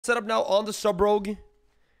Set up now on the sub rogue.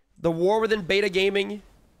 The war within beta gaming.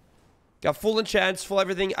 Got full enchants, full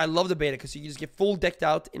everything. I love the beta because you just get full decked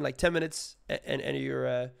out in like 10 minutes and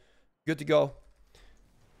you're good to go.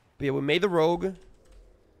 But yeah, we made the rogue.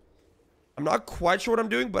 I'm not quite sure what I'm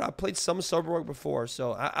doing, but I played some sub rogue before,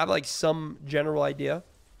 so I have like some general idea.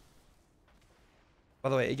 By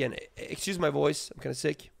the way, again, excuse my voice. I'm kind of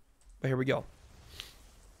sick, but here we go.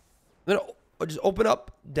 Then I'll just open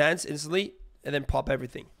up, dance instantly, and then pop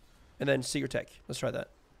everything, and then see your tech. Let's try that.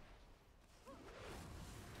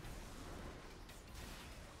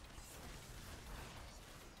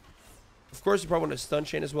 Of course, you probably want a stun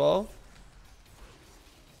chain as well.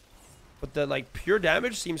 But the like pure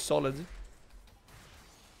damage seems solid.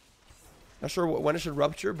 Not sure when it should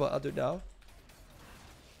rupture, but I'll do it now.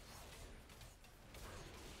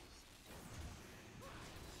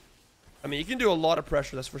 I mean, you can do a lot of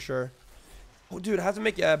pressure, that's for sure. Oh, dude, I have to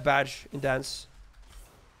make a badge in dance.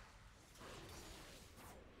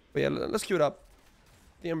 But yeah, let's queue it up.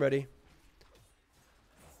 I think I'm ready.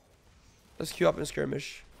 Let's queue up in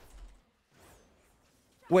skirmish.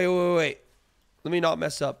 Wait. Let me not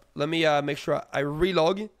mess up. Let me make sure I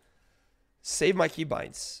relog. Save my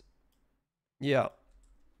keybinds. Yeah.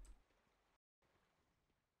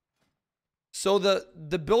 So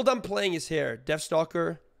the build I'm playing is here.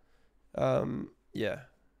 Deathstalker. Yeah.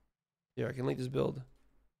 Here, I can link this build.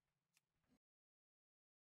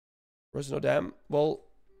 Where's no dam? Well,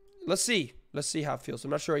 let's see. Let's see how it feels.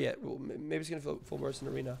 I'm not sure yet. Maybe it's gonna feel full burst in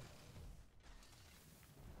arena.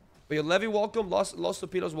 But your Levy, welcome. Lost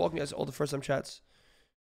Torpedoes, welcome. That's all the first time chats.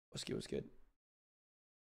 What's good?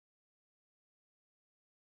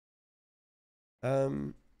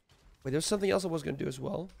 Wait, there's something else I was gonna do as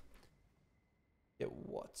well. Yeah,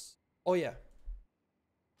 what? Oh yeah.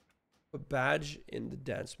 A badge in the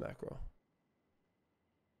dance macro.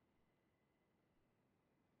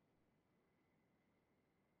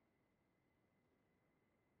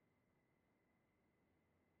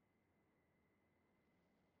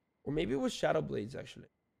 Or maybe it was Shadow Blades, actually.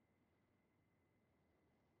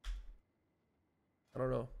 I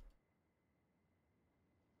don't know.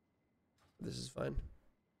 This is fine.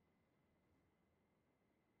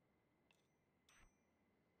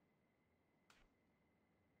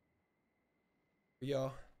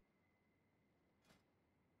 Yo.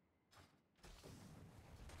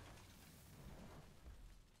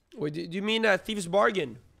 Wait, do you mean Thieves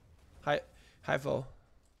Bargain? Hi, Fo.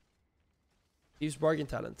 Thieves Bargain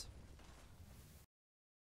talent.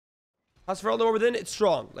 How's Feraldo within? It's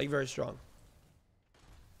strong, like very strong.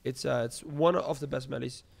 It's one of the best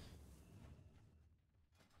melees.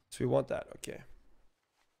 So we want that, okay.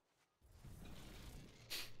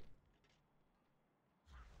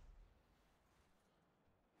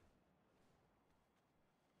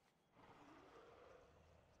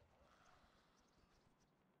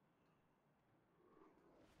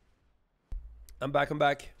 I'm back.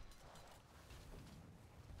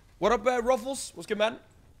 What up, Ruffles? What's good, man?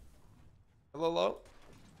 Hello.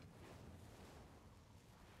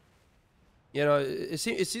 You know, it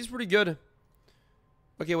seems pretty good.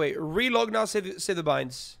 Okay, wait. Relog now. Save the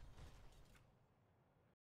binds.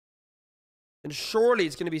 And surely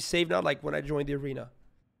it's gonna be saved now, like when I join the arena.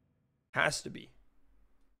 Has to be.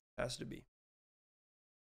 Hope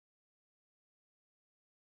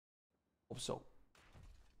so.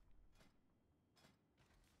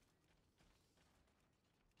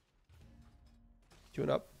 Tune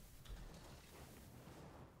up.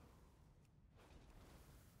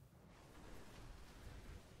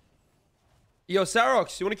 Yo,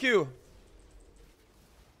 Sarox, you want a queue?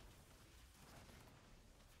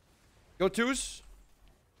 Go twos?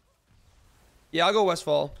 Yeah, I'll go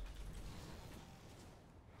Westfall.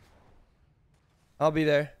 I'll be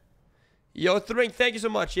there. Yo, Thring, thank you so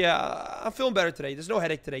much. Yeah, I'm feeling better today. There's no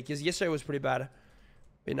headache today because yesterday was pretty bad.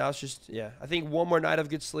 But now it's just, yeah. I think one more night of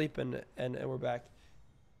good sleep and we're back.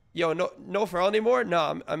 Yo, no Feral anymore?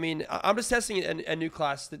 No, I mean, I'm just testing a new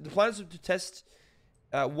class. The plan is to test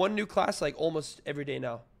one new class like almost every day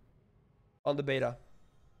now on the beta.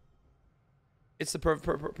 It's the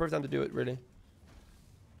perfect time to do it, really.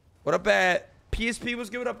 What up, PSP was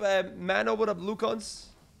good? What up, Mano? What up, Lucons?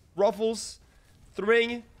 Ruffles?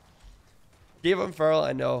 Thring? Gave him Feral,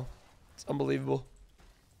 I know. It's unbelievable.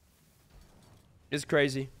 It's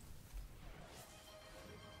crazy.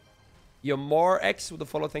 Yo, X with the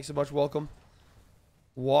follow. Thanks so much. Welcome.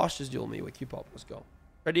 Wash is duel me with Q-Pop. Let's go.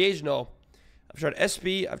 Tried the age? No. I've tried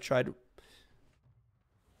SP. I've tried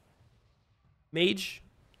Mage.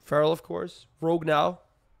 Feral, of course. Rogue now.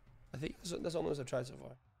 I think that's the only ones I've tried so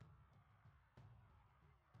far.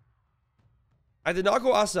 I did not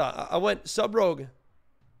go Asa. I went Sub Rogue.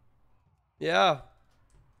 Yeah.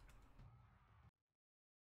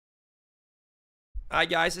 Alright,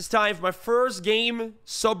 guys. It's time for my first game.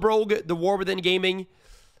 Sub Rogue, the War Within Gaming.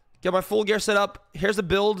 Got my full gear set up. Here's the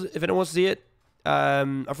build, if anyone wants to see it.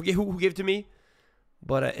 I forget who gave it to me.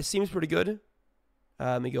 But it seems pretty good.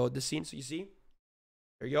 Let me go this scene so you see.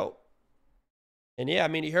 There you go. And yeah, I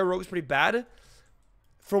mean, here Rogue's pretty bad.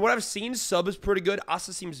 From what I've seen, Sub is pretty good.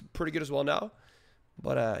 Asa seems pretty good as well now.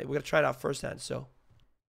 But we're going to try it out firsthand, so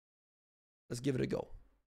let's give it a go.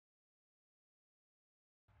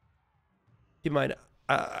 Keep in mind,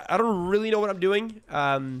 I don't really know what I'm doing.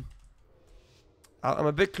 I'm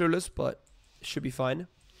a bit clueless, but it should be fine.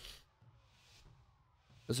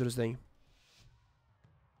 Let's do this thing.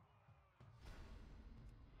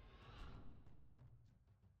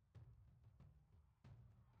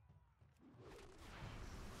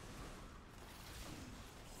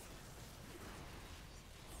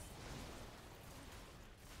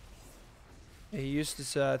 He used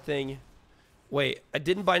this thing. Wait, I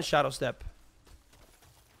didn't bind Shadow Step.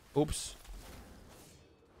 Oops.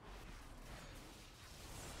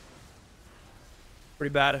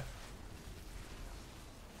 Pretty bad.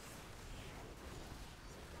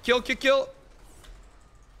 Kill, kill, kill.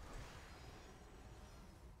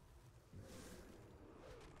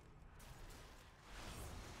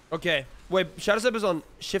 Okay. Wait, Shadow Step is on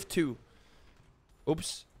shift 2.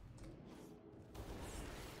 Oops.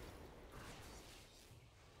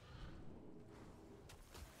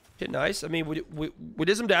 Okay, nice. I mean, we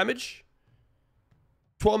did some damage.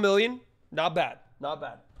 12 million. Not bad. Not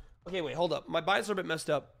bad. Okay, wait, hold up. My binds are a bit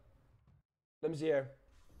messed up. Let me see here.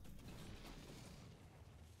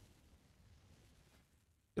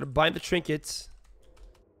 Gonna bind the trinkets.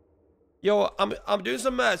 Yo, I'm doing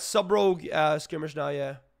some sub rogue skirmish now,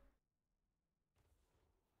 yeah.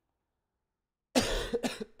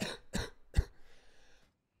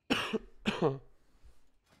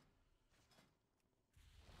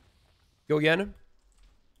 Go again.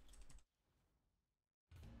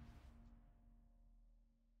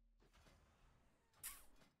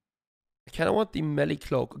 I kind of want the melee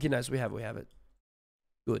cloak. Okay, nice. We have it.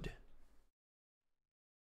 Good.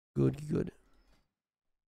 Good, good.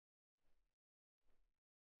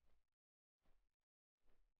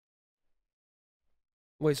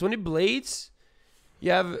 Wait, so many blades?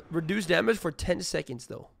 You have reduced damage for 10 seconds,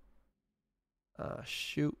 though.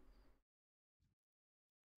 Shoot.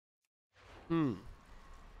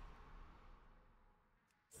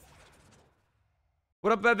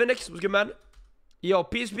 What up, Vinix? What's good, man? Yo,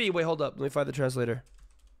 PSP. Wait, hold up. Let me find the translator.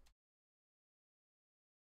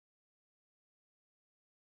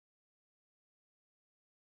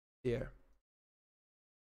 Here.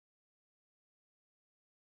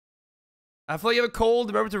 I feel like you have a cold.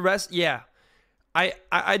 Remember to rest. Yeah. I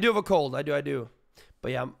do have a cold. I do.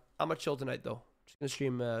 But yeah, I'm gonna chill tonight, though. Just gonna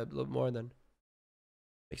stream a little more and then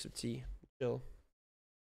make some tea. Chill.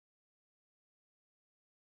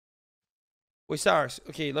 Wait, Cyrus.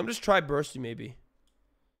 Okay, let me just try bursting, maybe.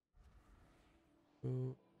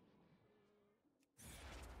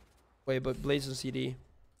 Wait, but Blades on CD.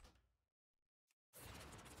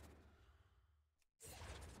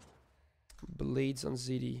 Blades on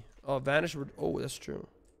CD. Oh, Vanish. Oh, that's true.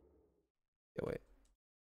 Yeah, wait.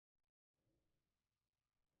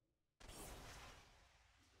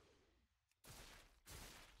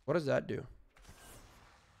 What does that do?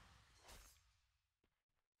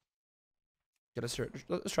 Let's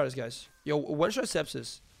try this, guys. Yo, when should I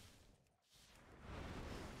sepsis?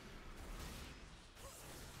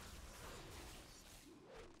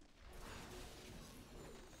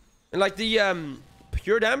 And like the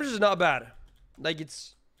pure damage is not bad. Like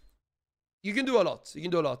it's you can do a lot. You can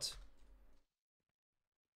do a lot.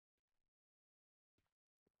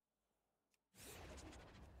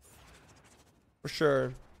 For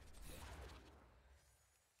sure.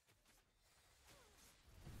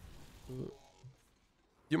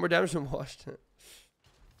 Do more damage than washed.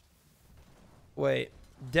 Wait.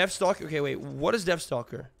 Deathstalker? Okay, wait. What is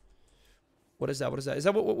Deathstalker? What is that? What is that? Is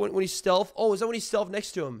that when he's stealth? Oh, is that when he's stealth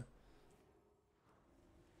next to him?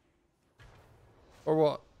 Or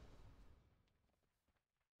what?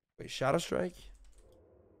 Wait, Shadow Strike?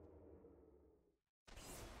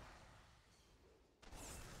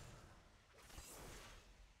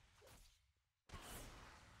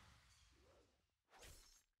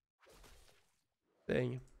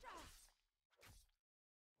 Dang.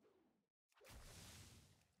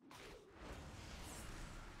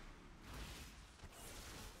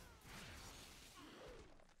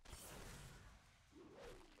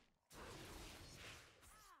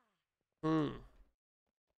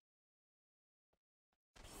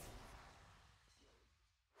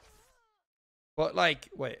 But like,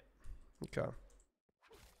 wait. Okay.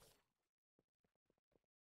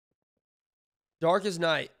 Darkest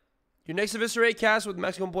Night. Your next Eviscerate cast with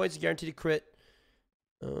maximum points is guaranteed to crit.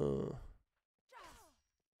 What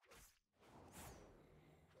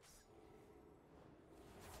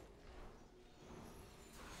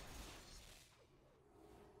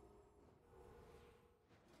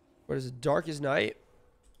is it? Darkest Night?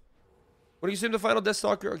 What do you assume the final Death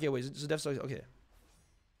Stalker? Okay, wait. It's a Death Stalker. Okay.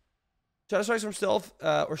 Shadow Strikes from Stealth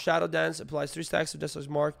or Shadow Dance applies 3 stacks of Death Stalker's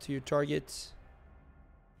mark to your target.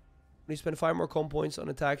 When you spend 5 more comp points on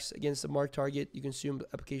attacks against the marked target, you consume the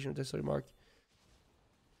application of Death Stalker mark.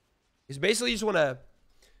 It's basically you just want to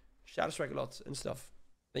Shadow Strike a lot and stuff.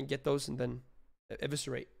 Then get those and then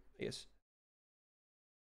eviscerate, I guess.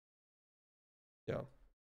 Yeah.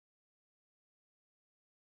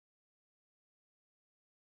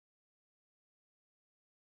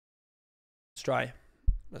 Let's try.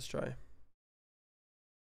 Let's try.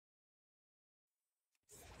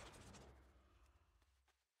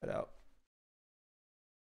 Head out.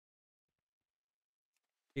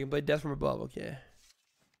 You can play Death from Above, okay.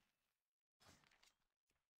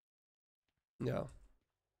 No.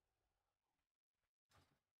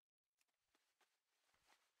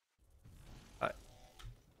 Alright.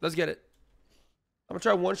 Let's get it. I'm gonna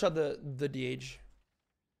try one shot the DH.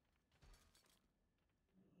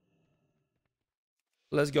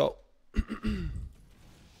 Let's go.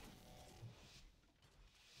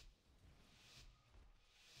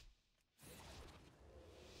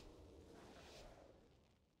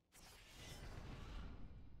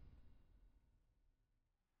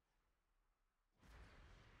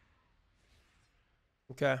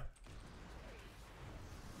 Okay.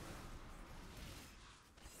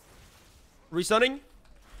 Restunning.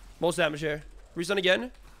 Most damage here. Restun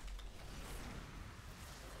again.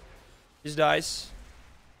 Just dies.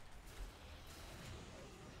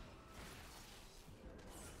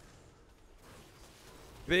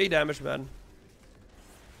 Big damage, man.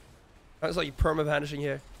 That's like perma vanishing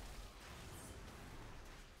here.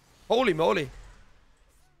 Holy moly.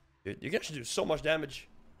 Dude, you can actually do so much damage.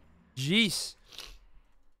 Jeez.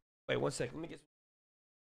 Wait, one sec. Let me get...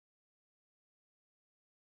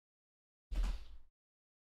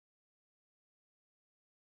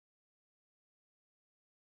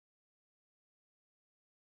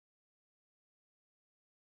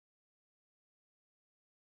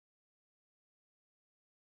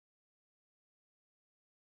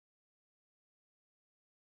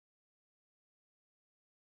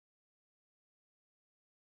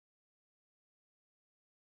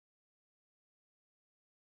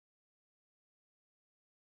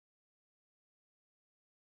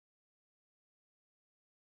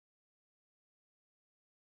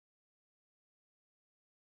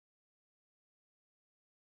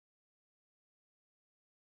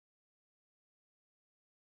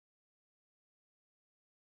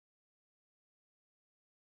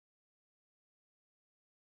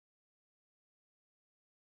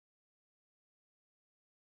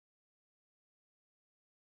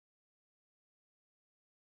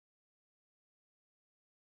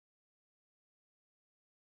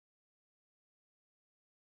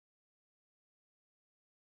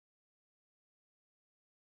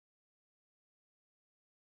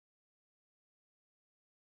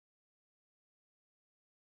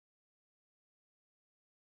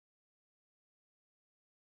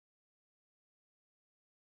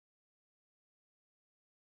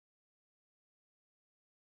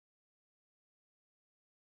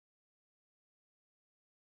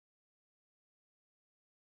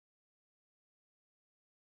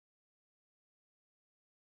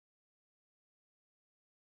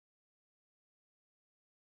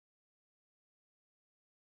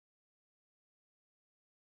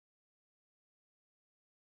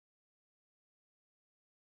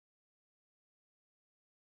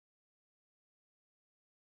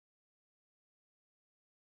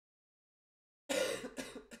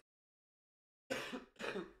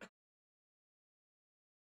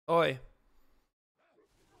 Oi.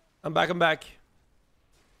 I'm back, I'm back.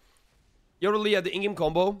 Yo, Lee, the in-game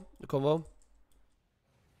combo. The combo.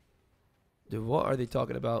 Dude, what are they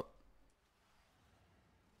talking about?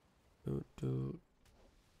 Dude.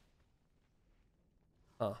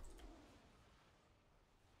 Huh.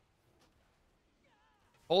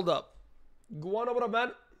 Hold up. Guano, what up,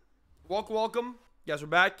 man? Welcome. Guys, we're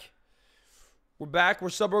back. We're back. We're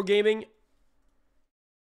Subro Gaming.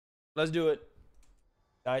 Let's do it.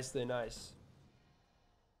 Nicely, nice.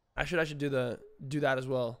 Actually, I should do that as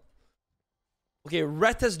well. Okay,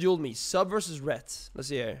 Ret has dueled me. Sub versus Ret. Let's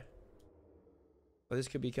see here. Oh, this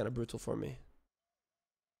could be kind of brutal for me.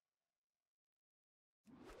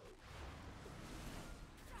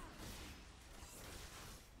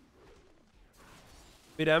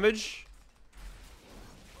 3 damage.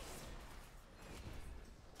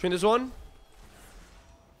 Train this one.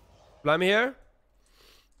 Blind me here.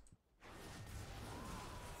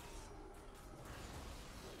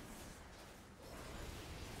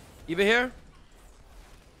 Eva here.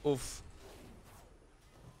 Oof.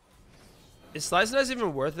 Is Slice and Dice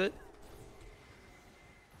even worth it?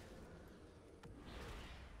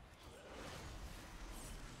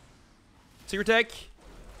 Secret tech.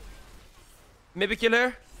 Maybe kill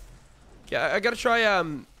her. Yeah, I gotta try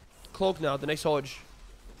Cloak now, the next Hodge.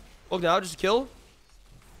 Cloak now, just kill.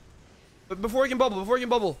 But before he can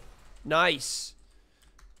bubble, Nice.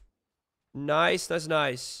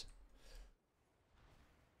 Nice.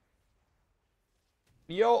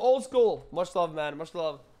 Yo, old school. Much love, man. Much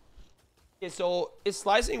love. Okay, so is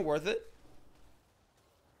slicing worth it?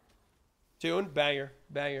 Tune, banger.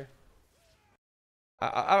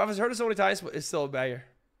 I've heard it so many times, but it's still a banger.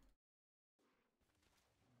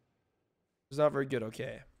 It's not very good,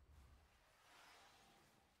 okay.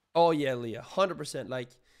 Oh yeah, Leah, 100%. Like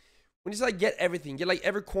when you just like get everything, get like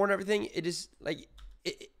every corner, everything, it is like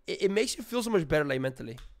it makes you feel so much better, like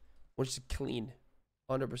mentally. When it's clean,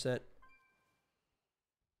 100%.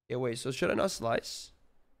 Yeah, wait. So should I not slice?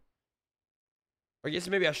 Or I guess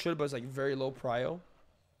maybe I should, but it's like very low prio.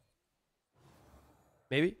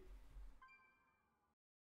 Maybe.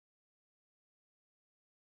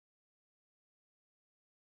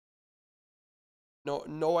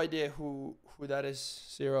 No idea who that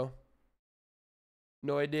is. Zero.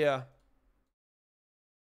 No idea.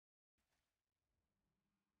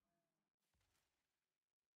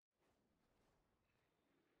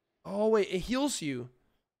 Oh wait, it heals you.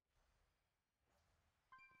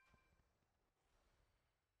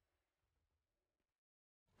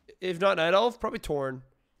 If not Night Elf, probably Torn.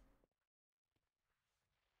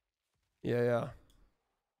 Yeah.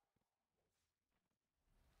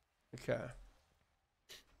 Okay.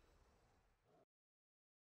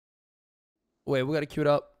 Wait, we gotta queue it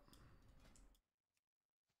up.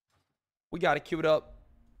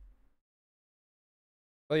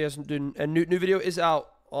 Oh yes, dude, a new video is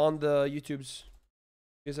out on the YouTubes.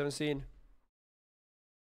 You guys haven't seen.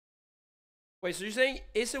 Wait, so you're saying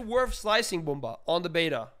is it worth slicing Boomba on the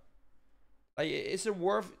beta? Like, is it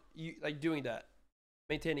worth you like doing that,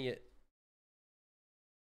 maintaining it?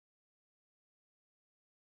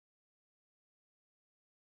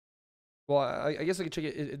 Well, I guess I can check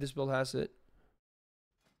it if this build has it.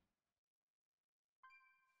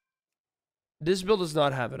 This build does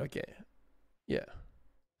not have it. Okay. Yeah.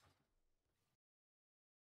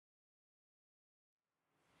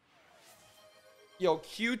 Yo,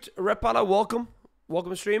 cute Repala, welcome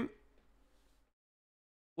to stream.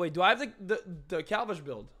 Wait, do I have the Calvish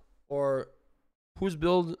build, or whose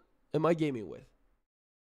build am I gaming with?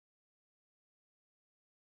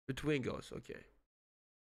 Between goes, okay.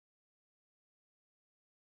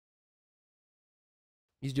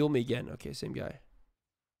 He's dueling me again. Okay, same guy.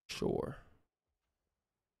 Sure.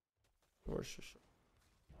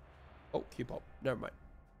 Oh, keep up. Never mind.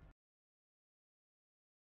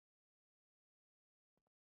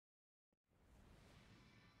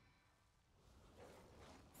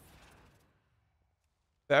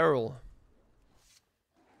 Barrel.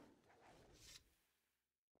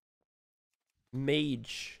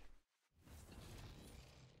 Mage.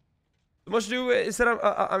 So much to do. Instead,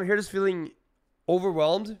 I'm here just feeling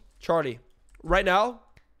overwhelmed. Charlie, right now,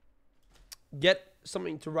 get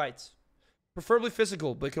something to write. Preferably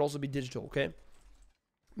physical, but it can also be digital, okay?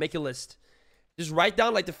 Make a list. Just write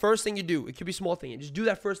down like the first thing you do. It could be a small thing. And just do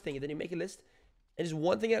that first thing, and then you make a list. And just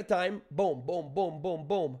one thing at a time. Boom, boom, boom, boom,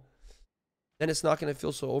 boom. Then it's not going to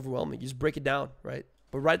feel so overwhelming. You just break it down, right?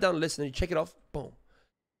 But write down a list, and then you check it off. Boom.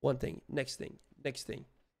 One thing. Next thing. Next thing.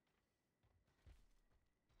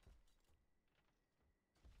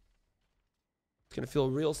 It's going to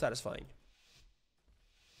feel real satisfying.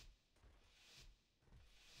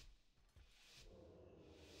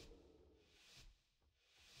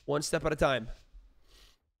 One step at a time.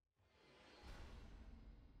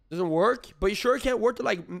 Doesn't work, but you sure it can't work to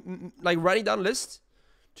like writing down lists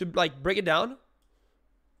to like break it down,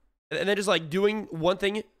 and then just like doing one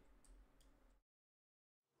thing.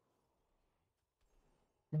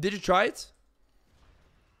 Did you try it?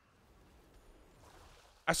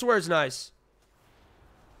 I swear it's nice.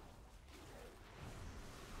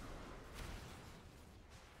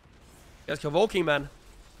 That's convoking, man.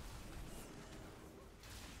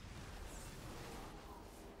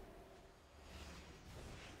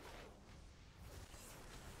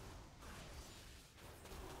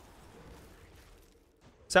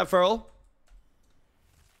 What's up, Furl?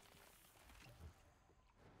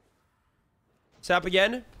 Sap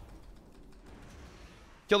again.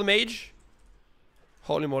 Kill the mage.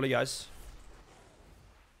 Holy moly, guys.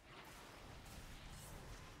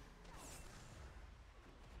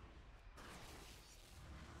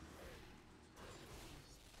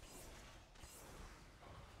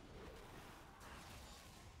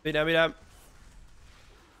 Beat down, beat down.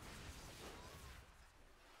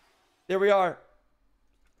 There we are.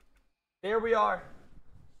 There we are.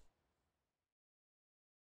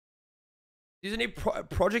 These need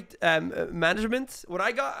project management. What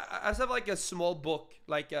I got, I just have like a small book,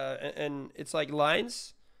 like and it's like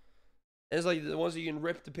lines. And it's like the ones that you can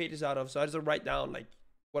rip the pages out of. So I just write down like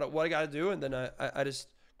what I gotta do, and then I just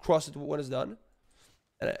cross it when it's done.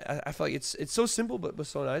 And I feel like it's so simple but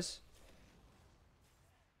so nice.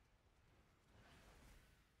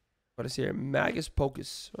 What is here? Magus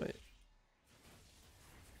Pocus. Wait.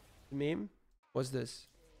 Meme? What's this?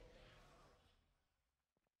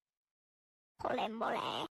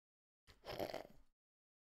 That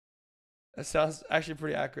sounds actually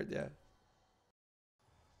pretty accurate, yeah.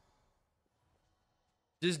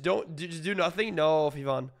 Just do nothing? No,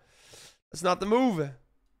 Fivan. That's not the move.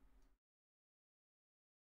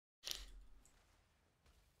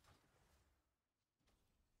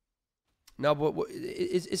 No, but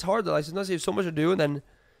it's hard though. Like sometimes you have so much to do and then you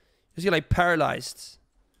just get like paralyzed.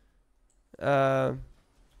 And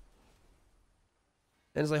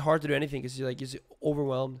it's like hard to do anything because you're like just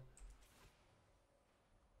overwhelmed.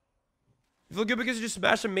 You feel good because you just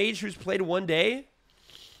smashed a mage who's played 1 day?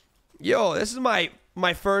 Yo, this is my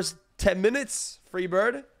first 10 minutes,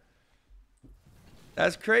 Freebird.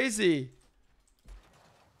 That's crazy.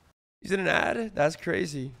 He's in an ad? That's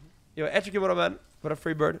crazy. Yo, Etrick, what up, man? What up,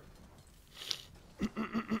 Freebird?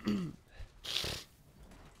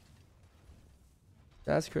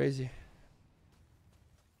 That's crazy.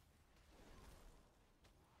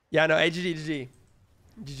 Yeah, no, GG,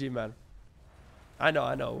 GG, man. I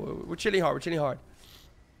know. We're chilling hard. We're chilling hard.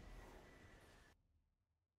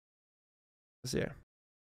 Let's see here.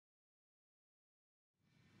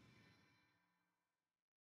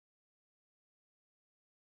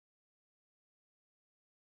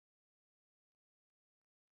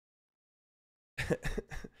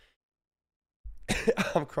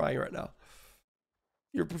 I'm crying right now.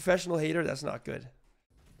 You're a professional hater? That's not good.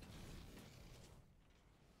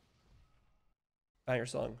 Banger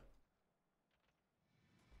song.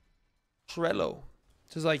 Trello.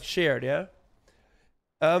 This is like shared, yeah?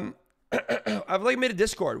 I've like made a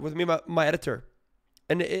Discord with me and my editor.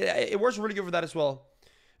 And it works really good for that as well.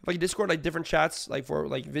 Like Discord, like different chats, like for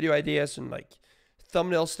like video ideas and like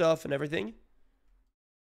thumbnail stuff and everything.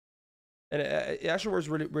 And it actually works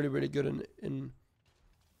really good in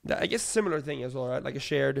that, I guess, similar thing as well, right? Like a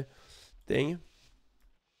shared thing.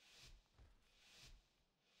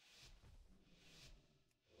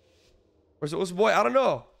 Where's the boy? I don't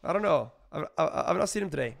know. I've not seen him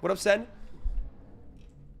today. What up, Sen?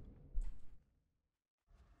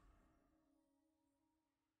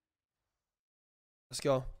 Let's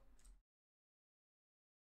go.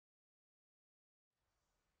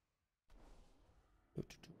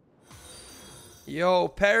 Yo,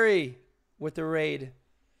 Perry with the raid.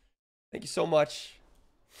 Thank you so much.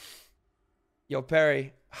 Yo,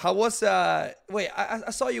 Perry. How was wait, I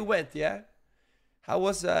saw you went, yeah? How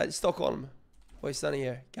was Stockholm? Wait, sunny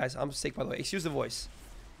here. Guys, I'm sick by the way. Excuse the voice.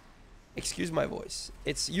 Excuse my voice.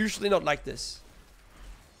 It's usually not like this.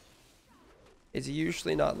 It's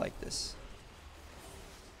usually not like this.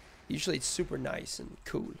 Usually it's super nice and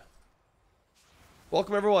cool.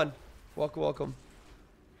 Welcome everyone. Welcome.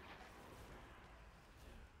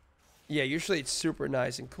 Yeah, usually it's super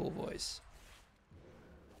nice and cool voice.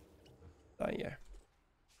 Oh yeah.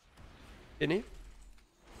 Didn't he?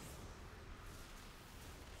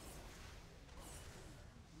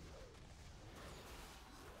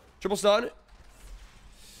 Triple stun.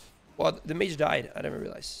 Well, the mage died. I didn't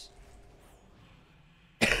realize.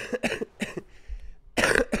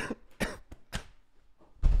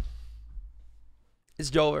 It's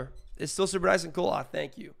Jover. It's still super nice and cool. Ah,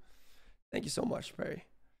 thank you. Thank you so much, Perry.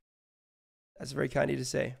 That's very kind of you to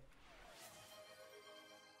say.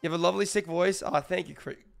 You have a lovely, sick voice. Ah, thank you,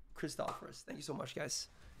 Christophorus. Thank you so much, guys.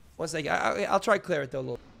 One second. I'll try to clear it, though, a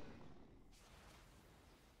little.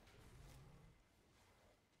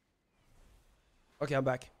 Okay, I'm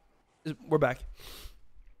back. We're back.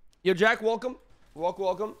 Yo, Jack, welcome.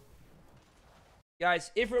 Welcome.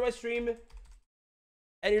 Guys, if you're on my stream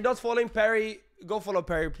and you're not following Perry, go follow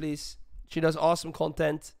Perry, please. She does awesome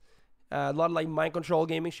content. A lot of like mind control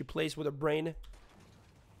gaming. She plays with her brain.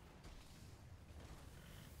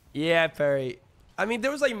 Yeah, Perry. I mean,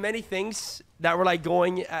 there was like many things that were like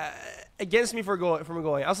going against me from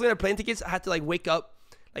going. I was looking at plane tickets. I had to like wake up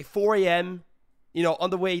like 4 a.m. You know, on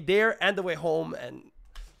the way there and the way home, and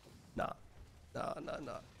nah.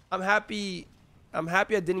 I'm happy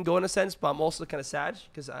I didn't go in a sense, but I'm also kind of sad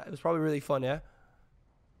because it was probably really fun. Yeah.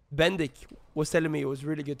 Bendik was telling me it was a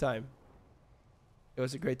really good time. It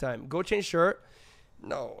was a great time. Go change shirt.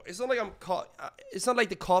 No, it's not like I'm cough. It's not like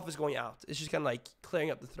the cough is going out. It's just kind of like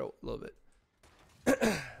clearing up the throat a little bit.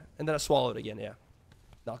 And then I swallowed again. Yeah,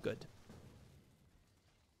 not good.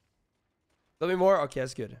 A little bit more. Okay,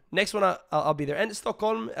 that's good. Next one, I'll be there. And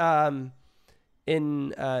Stockholm,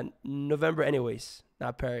 in November, anyways.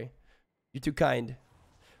 Not Perry. You're too kind.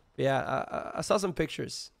 But yeah, I saw some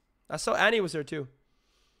pictures. I saw Annie was there too.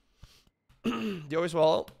 Do you always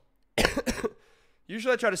swallow?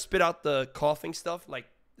 Usually I try to spit out the coughing stuff. Like,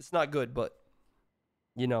 it's not good, but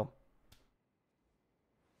you know.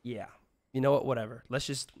 Yeah. You know what? Whatever.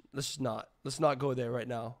 Let's not go there right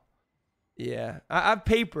now. Yeah. I have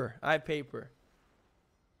paper.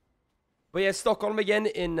 But yeah, Stockholm again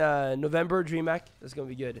in November, DreamHack. That's gonna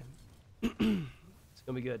be good. It's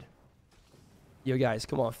gonna be good. Yo guys,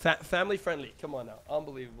 come on. Family friendly. Come on now.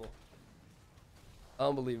 Unbelievable.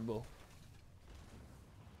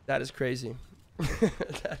 That is crazy.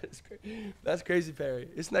 That's crazy, Perry.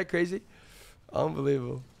 Isn't that crazy?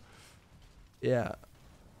 Unbelievable. Yeah.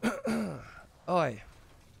 Oi.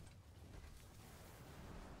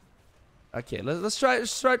 Okay, let's try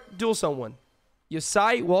duel someone.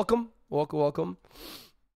 Yosai, welcome.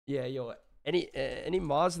 Yeah, yo. Any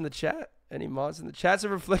mods in the chat? Any mods in the chat's a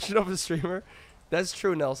reflection of the streamer. That's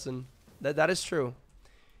true, Nelson. That is true.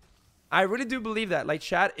 I really do believe that. Like,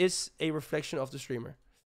 chat is a reflection of the streamer.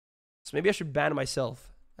 So maybe I should ban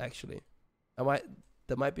myself, actually.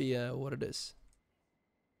 That might be what it is.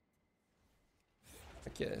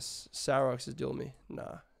 Okay, Sarox is dueling me.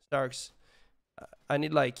 Nah, Sarox. I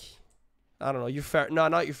need like, I don't know. No,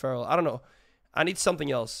 not your feral. I don't know. I need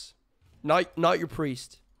something else. Not your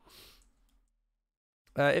priest.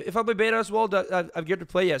 If I play beta as well, I've geared to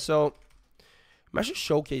play yet. So I'm actually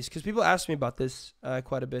showcase because people ask me about this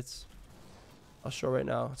quite a bit. I'll show right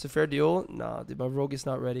now. It's a fair deal. Nah, dude, my rogue is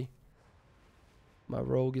not ready.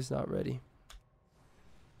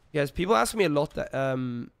 Guys, people ask me a lot that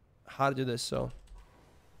how to do this, so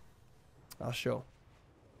I'll show.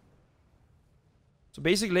 So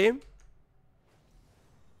basically,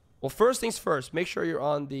 well, first things first, make sure you're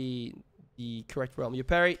on the correct realm. You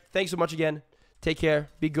Perry, thanks so much again. Take care.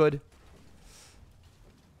 Be good.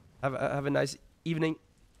 Have a nice evening.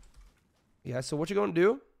 Yeah, so what you're going to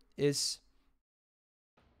do is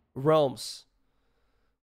realms.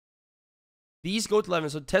 These go to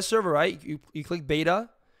 11. So test server, right? You click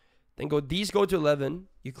beta. Then these go to 11.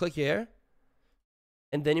 You click here.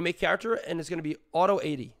 And then you make character. And it's going to be auto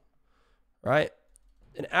 80. Right?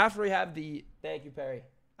 And after we have the... Thank you, Perry.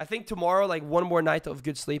 I think tomorrow, like one more night of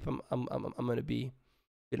good sleep, I'm going to be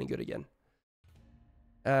feeling good again.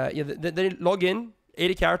 Yeah, then you log in.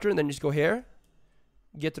 80 character. And then you just go here.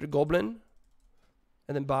 Get to the goblin.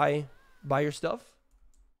 And then buy your stuff.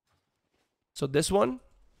 So this one.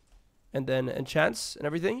 And then enchants and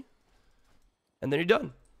everything. And then you're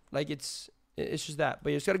done. Like, it's just that. But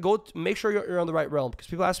you just got to make sure you're on the right realm. Because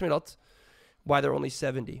people ask me a lot why they're only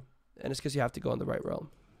 70. And it's because you have to go on the right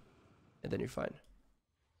realm. And then you're fine.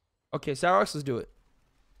 Okay, Sarox, let's do it.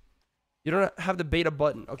 You don't have the beta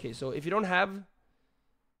button. Okay, so if you don't have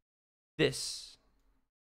this.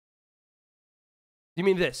 You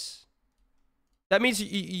mean this? That means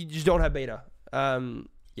you just don't have beta. Yeah.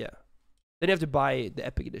 Then you have to buy the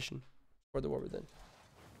Epic Edition. Or the War Within.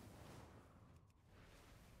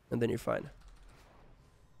 And then you're fine.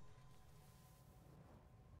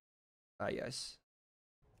 Alright, guys.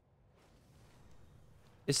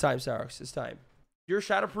 It's time, Sarox. It's time. Your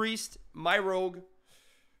Shadow Priest, my Rogue.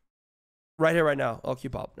 Right here, right now. Oh,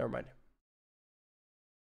 Q-Pop. Never mind.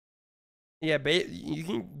 Yeah, you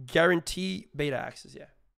can guarantee beta access. Yeah.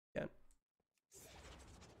 Yeah.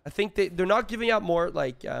 I think they're not giving out more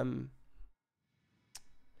like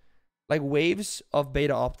waves of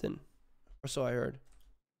beta opt-in, or so I heard.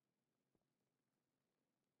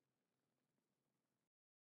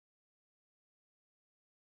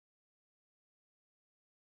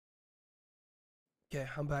 Okay,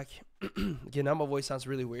 I'm back. Okay, now my voice sounds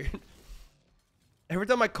really weird. Every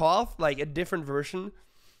time I cough, like a different version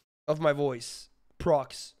of my voice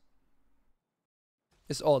procs.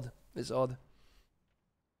 It's odd. It's odd.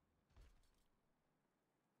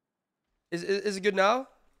 Is it good now?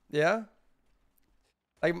 Yeah.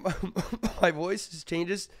 Like my voice just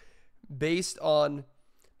changes based on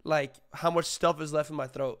like how much stuff is left in my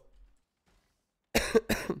throat.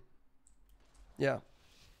 Yeah.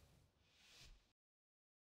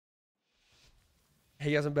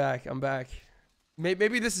 Hey guys, I'm back. I'm back.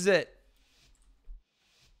 Maybe this is it.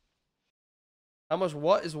 How much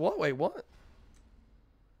what is what? Wait, what? What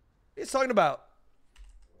are you talking about?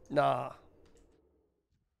 Nah.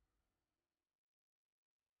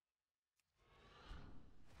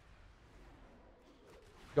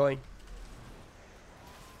 Going.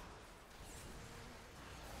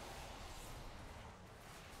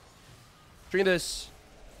 Drink this.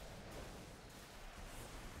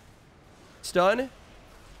 Stun.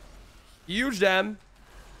 Huge dam.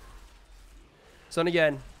 Stun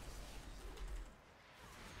again.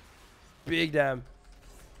 Big dam.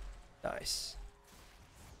 Nice.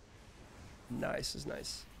 Nice is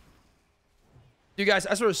nice. Dude, guys,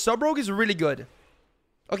 I swear, sub rogue is really good.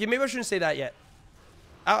 Okay, maybe I shouldn't say that yet.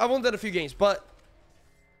 I've only done a few games, but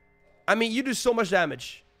I mean, you do so much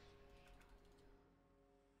damage.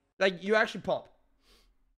 Like, you actually pump.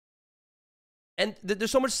 And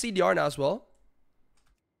there's so much CDR now as well.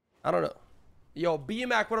 I don't know. Yo, Bia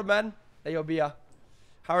Mac, what up, man? Hey, yo, Bia.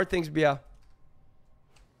 How are things, Bia?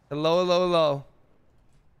 Hello, hello, hello.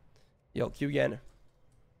 Yo, Q again.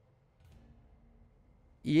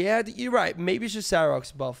 Yeah, you're right. Maybe it's just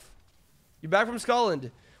Sarok's buff. You're back from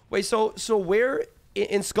Scotland. Wait, so where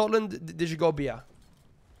in Scotland did you go, Bia?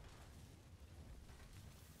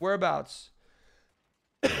 Whereabouts?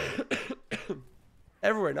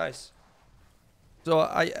 Everywhere, nice. So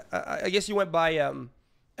I guess you went by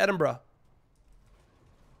Edinburgh.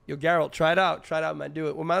 Yo, Geralt, try it out. Try it out, man. Do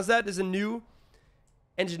it. What mount's that? There's a new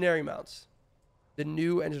engineering mounts. The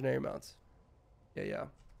new engineering mounts. Yeah, yeah.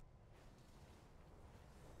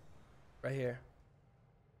 Right here.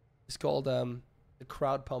 It's called the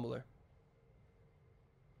Crowd Pummeler.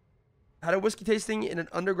 Had a whiskey tasting in an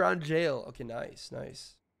underground jail. Okay, nice,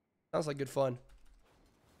 nice. Sounds like good fun.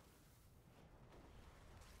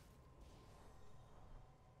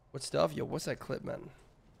 What stuff? Yo, what's that clip, man?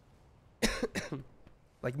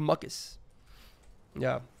 Like muckus.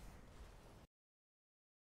 Yeah.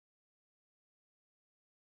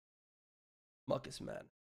 Muckus, man.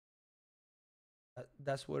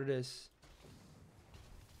 That's what it is.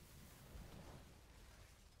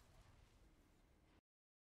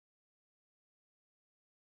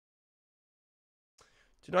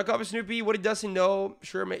 Do not copy Snupy. What does he know?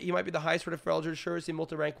 Sure, he might be the highest for the Felger. Sure, is he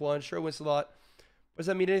multi-rank 1. Sure, wins a lot. Does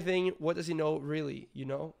that mean anything? What does he know, really? You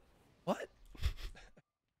know? What?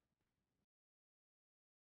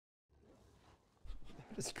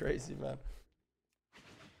 That's crazy, man.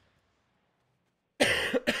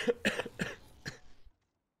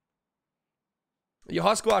 Yo,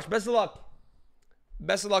 Hot Squash, best of luck.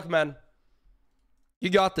 Best of luck, man. You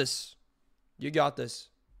got this. You got this.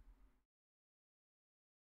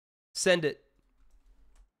 Send it.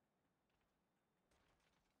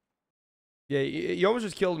 Yeah, you almost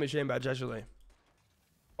just killed me, Shane Badge, actually.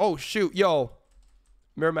 Oh, shoot. Yo.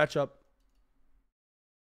 Mirror matchup.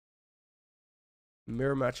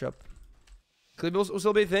 Mirror matchup. Clip will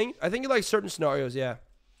still be a thing? I think in like certain scenarios, yeah.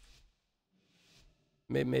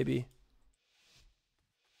 Maybe.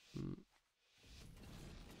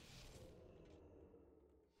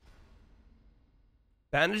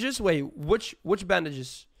 Bandages? Wait, which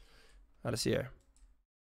bandages? How to see here?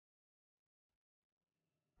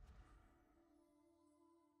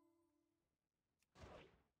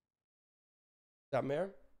 That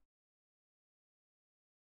mirror?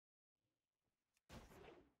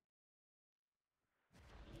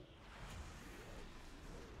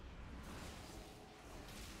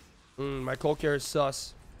 My cold care is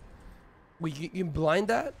sus. Wait, you can blind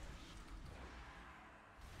that?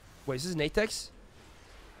 Wait, is this Natex?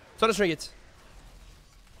 So let's ring it.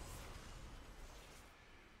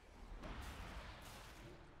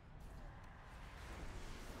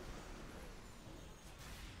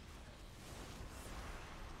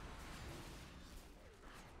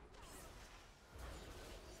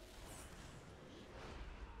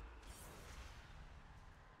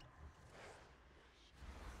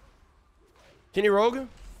 Can you rogue?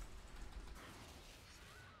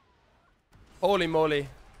 Holy moly.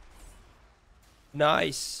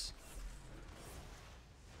 Nice.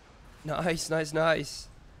 Nice, nice, nice.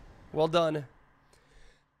 Well done.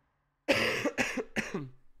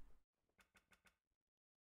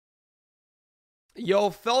 Yo,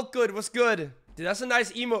 felt good. What's good? Dude, that's a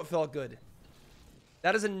nice emote, felt good.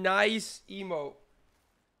 That is a nice emote.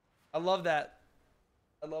 I love that.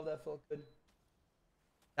 I love that, felt good.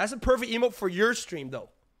 That's a perfect emote for your stream, though.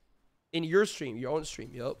 In your stream, your own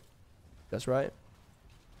stream. Yup. That's right.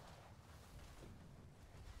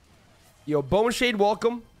 Yo, Bone Shade,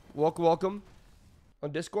 welcome. Welcome, welcome.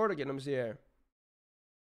 On Discord again, let me see here.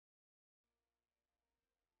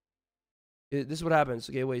 This is what happens.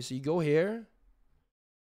 Okay, wait. So you go here.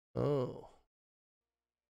 Oh.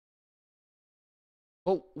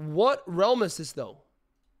 Oh, what realm is this though?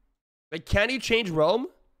 Like, can you change realm?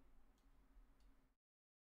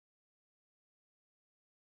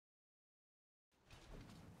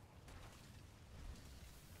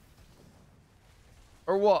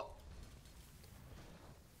 Or what?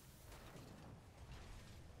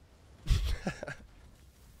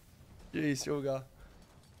 Jeez, Yoga.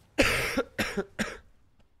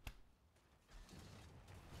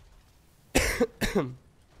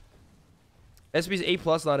 SP's A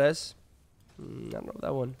plus, not S. I don't know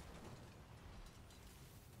that one.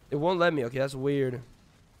 It won't let me. Okay, that's weird.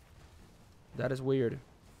 That is weird.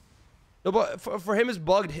 No, but for him, it's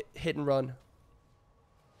bugged hit and run.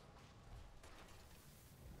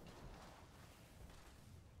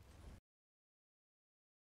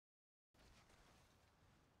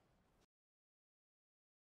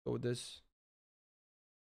 Go with this.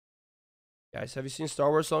 Guys, have you seen Star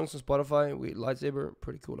Wars songs on Spotify? Wait, lightsaber,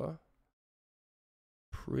 pretty cool, huh?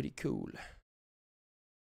 Pretty cool.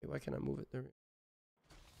 Hey, why can't I move it? There.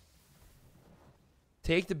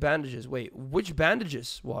 Take the bandages. Wait, which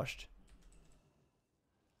bandages washed?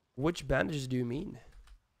 Which bandages do you mean?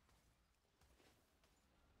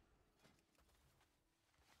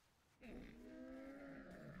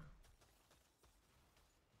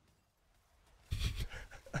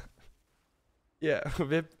 Yeah,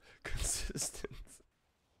 VIP consistent.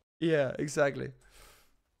 Yeah, exactly.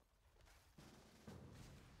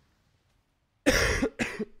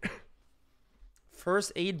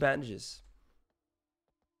 First aid bandages.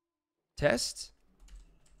 Test.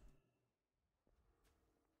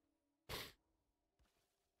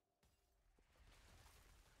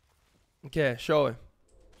 Okay, show it.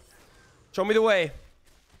 Show me the way.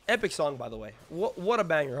 Epic song, by the way. What a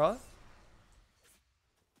banger, huh?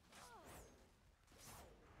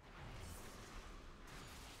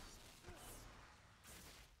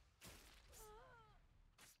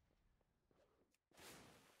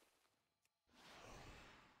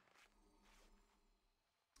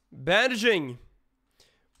 Bandaging.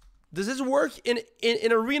 Does this work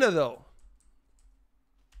in arena though?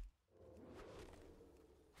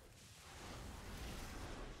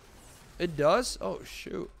 It does? Oh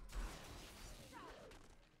shoot.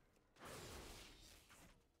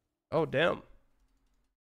 Oh damn.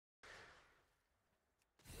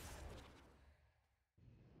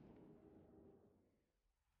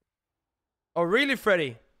 Oh really,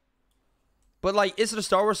 Freddy? But like, is it a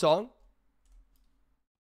Star Wars song?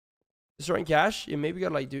 Destroying cache? Yeah, maybe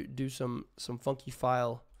gotta like do some funky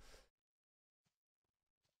file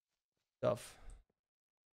stuff.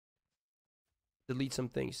 Delete some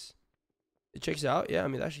things. It checks out. Yeah, I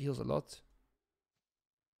mean that actually heals a lot.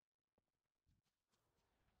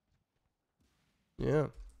 Yeah.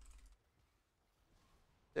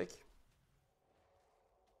 Sick.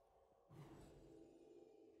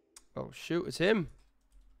 Oh shoot, it's him.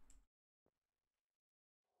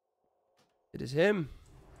 It is him.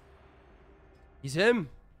 He's him.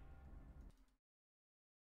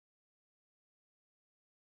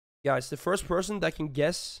 Guys, the first person that can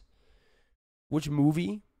guess which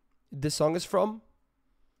movie this song is from,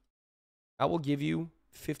 I will give you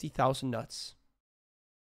 50,000 nuts.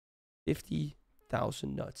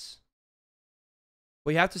 50,000 nuts.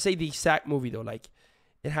 But you have to say the exact movie though. Like,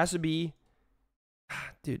 it has to be,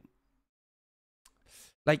 dude.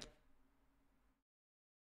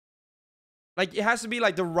 Like it has to be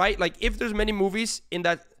like the right, like if there's many movies in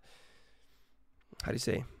that, how do you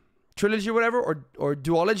say, trilogy or whatever, or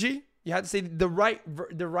duology, you have to say the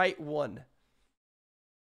right one.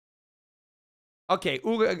 Okay,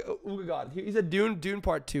 Uga got it. He said Dune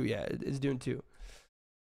Part 2. Yeah, it's Dune 2.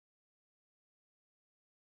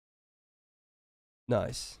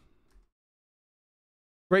 Nice.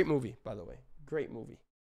 Great movie, by the way. Great movie.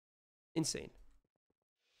 Insane.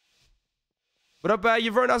 What up,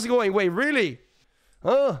 Yvern? How's it going? Wait, really?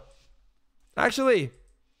 Huh? Actually.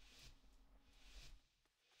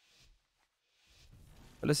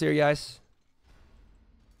 Let's hear, guys.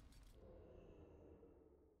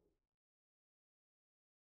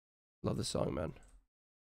 Love this song, man.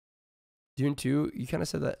 Dune 2, you kind of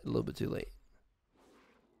said that a little bit too late.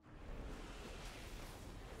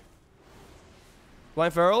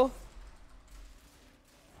 Blind Feral?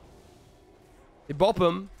 They bop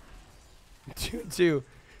him. Dune 2.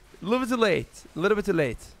 A little bit too late. A little bit too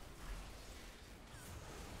late.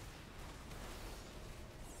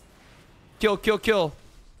 Kill, kill, kill.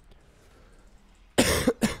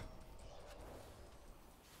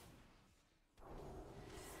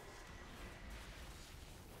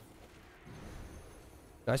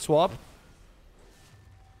 Nice swap.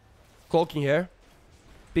 Cloaking here.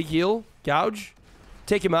 Big heal. Gouge.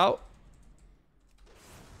 Take him out.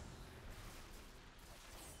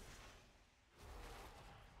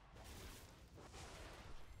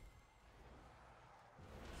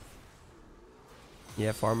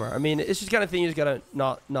 Yeah, farmer. I mean, it's just kind of thing you just gotta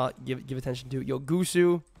not give attention to. Yo,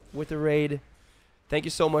 Gusu with the raid. Thank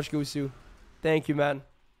you so much, Gusu. Thank you, man.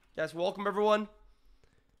 Guys, welcome everyone.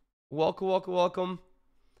 Welcome.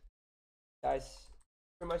 Guys,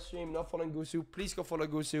 for my stream, not following Gusu, please go follow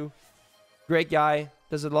Gusu. Great guy.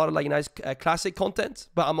 Does a lot of like nice classic content.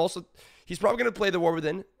 But he's probably gonna play the War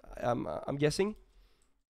Within. I'm guessing.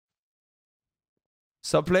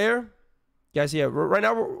 Sub player. Guys, yeah, right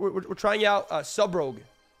now we're trying out Sub Rogue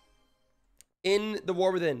in the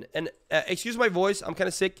War Within. And excuse my voice, I'm kind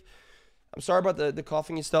of sick. I'm sorry about the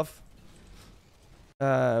coughing and stuff.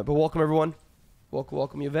 But welcome, everyone.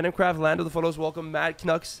 Welcome. You Venomcraft, Lando, the follows, welcome. Mad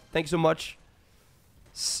Knucks, thank you so much.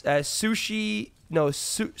 Sushilins,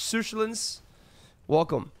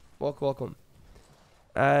 welcome.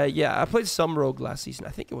 Yeah, I played some Rogue last season. I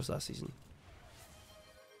think it was last season.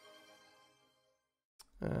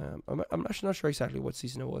 I'm actually not sure exactly what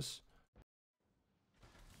season it was.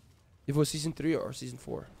 If it was season 3 or season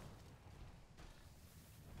 4.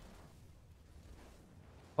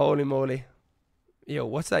 Holy moly. Yo,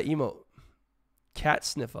 what's that emote? Cat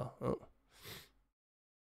sniffer. Oh.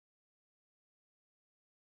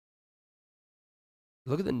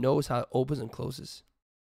 Look at the nose, how it opens and closes.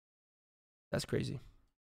 That's crazy.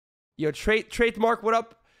 Yo, trademark, what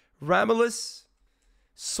up? Ramulus.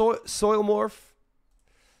 Soil morph.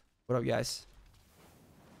 What up, guys?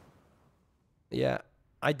 Yeah,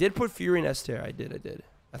 I did put Fury in S tier. I did.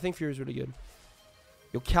 I think Fury is really good.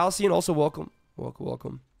 Yo, Calcium, also welcome.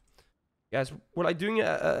 Welcome. Guys, we're like doing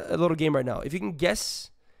a little game right now. If you can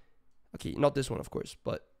guess... Okay, not this one, of course,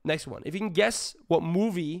 but next one. If you can guess what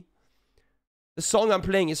movie the song I'm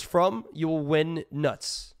playing is from, you will win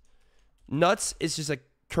nuts. Nuts is just a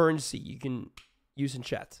currency you can use in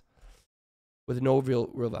chat. With no real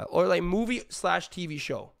value. Or like movie/TV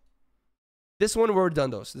show. This one we're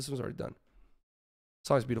done though. So this one's already done.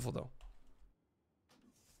 Song is beautiful though.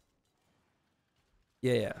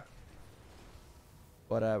 Yeah.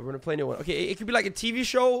 But we're gonna play a new one. Okay, it could be like a TV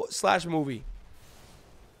show/movie.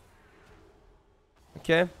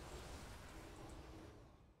 Okay.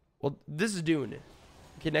 Well, this is Dune.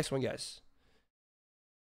 Okay, next one, guys.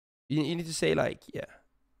 You need to say like, yeah.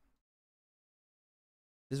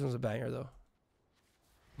 This one's a banger though.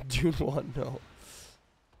 Dune 1, no.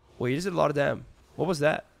 Wait, you just did a lot of damn. What was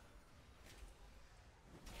that?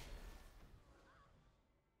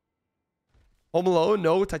 Home Alone,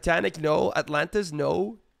 no. Titanic, no. Atlantis,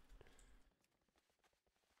 no.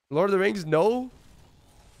 Lord of the Rings, no.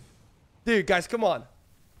 Dude, guys, come on.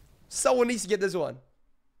 Someone needs to get this one.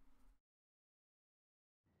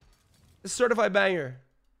 A certified banger.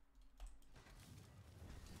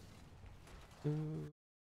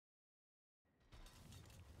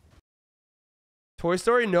 Toy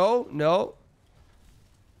Story, no.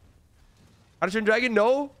 How to Train Your Dragon,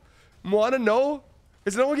 no. Moana, no.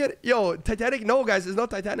 Is no one get... Yo, Titanic, no, guys. It's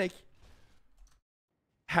not Titanic.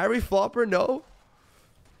 Harry Flopper, no.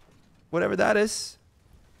 Whatever that is.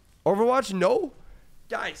 Overwatch, no.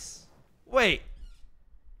 Guys, wait.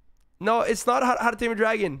 No, it's not How to Tame a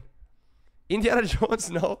Dragon. Indiana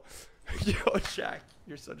Jones, no. Yo, Jack,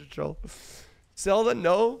 you're such a troll. Zelda,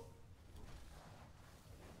 no.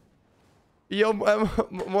 Yo,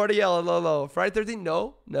 Mortiel, hello. Friday 13,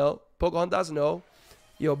 no. Pocahontas, no.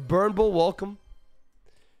 Yo, Burn Bull, welcome.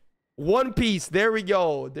 One Piece, there we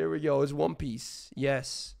go. It's One Piece,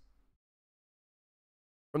 yes.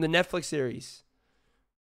 From the Netflix series.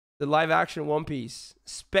 The live action One Piece.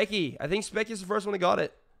 Specky, I think Specky is the first one that got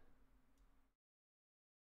it.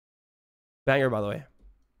 Banger, by the way.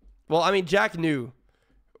 Well, I mean, Jack knew.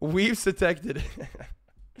 Weaves detected.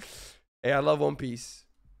 Hey, I love One Piece.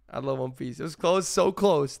 It was close, so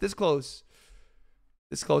close. This close.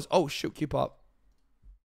 Oh, shoot, keep up.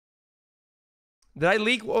 Did I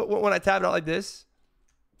leak when I tapped out like this?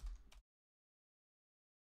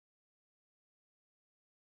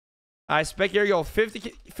 I spec, here you go.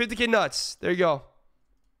 50K nuts. There you go.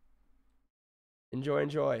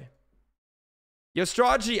 Enjoy. Yo,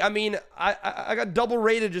 Strategy, I mean, I got double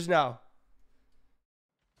rated just now.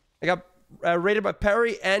 I got rated by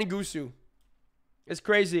Perry and Gusu. It's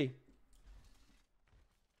crazy.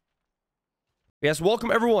 Yes,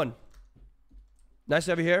 welcome everyone. Nice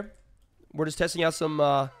to have you here. We're just testing out some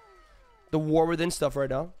the War Within stuff right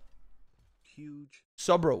now. Huge.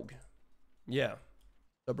 Sub Rogue. Yeah.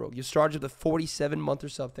 Sub Rogue. You started with a 47-month or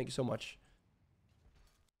sub. Thank you so much.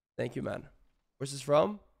 Thank you, man. Where's this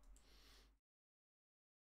from?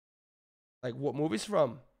 Like, what movie's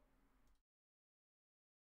from?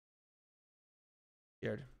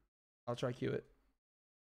 Scared. I'll try cue it.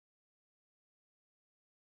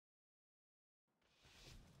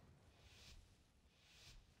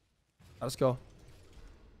 Let's go.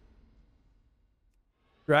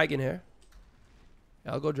 Dragon here.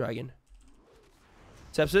 Yeah, I'll go dragon.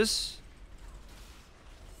 Sepsis.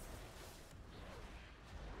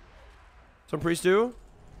 Some priest do.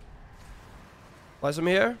 Fly some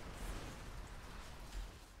here.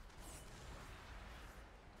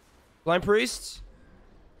 Blind priests.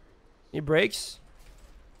 He breaks.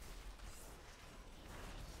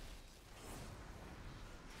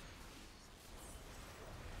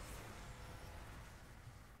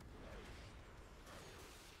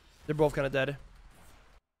 They're both kind of dead.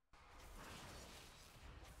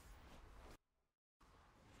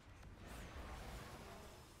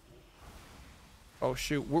 Oh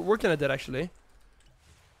shoot, we're kind of dead actually.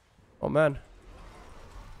 Oh man.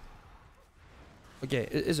 Okay,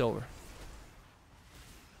 it's over.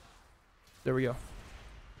 There we go.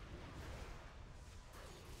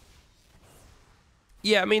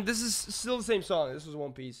 Yeah, I mean, this is still the same song. This was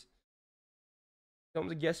One Piece. Tell him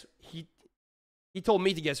to guess. He told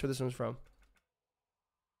me to guess where this one's from.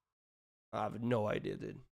 I have no idea,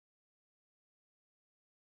 dude.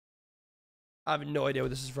 I have no idea where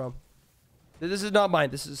this is from. This is not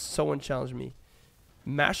mine. This is someone challenged me.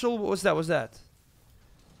 Mashal? What was that? What's that?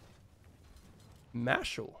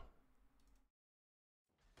 Mashal.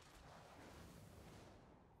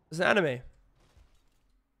 It's an anime.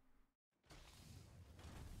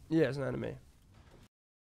 Yeah, it's an anime.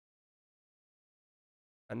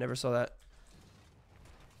 I never saw that.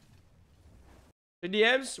 The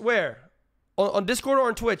DMs? Where? On Discord or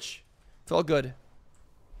on Twitch? Felt good.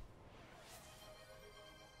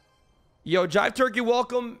 Yo, Jive Turkey,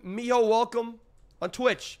 welcome. Miho, welcome. On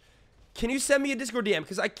Twitch. Can you send me a Discord DM?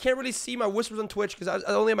 Because I can't really see my whispers on Twitch because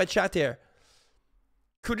I only have my chat there.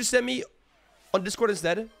 Could you send me on Discord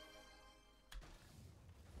instead?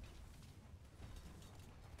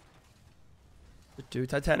 Dude,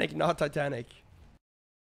 Titanic, not Titanic.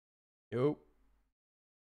 Yo.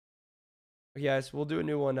 Okay, guys, we'll do a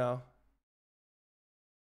new one now.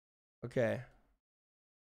 Okay.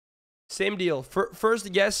 Same deal. First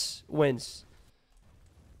to guess wins.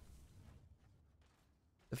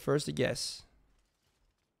 The first to guess.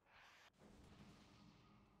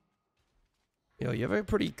 Yo, you have a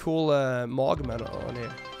pretty cool Mogman on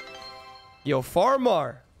here. Yo,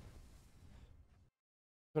 Farmar.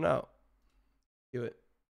 Come out. Do it.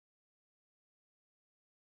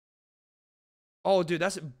 Oh, dude,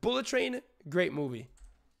 that's Bullet Train. Great movie.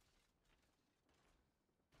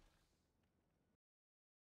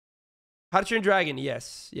 How to Train Dragon.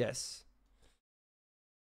 Yes, yes.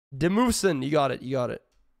 Demusen. You got it. You got it.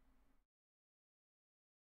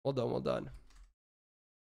 Well done. Well done.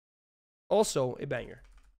 Also, a banger.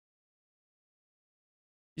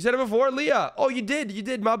 You said it before, Leah. Oh, you did. You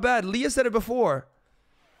did. My bad. Leah said it before.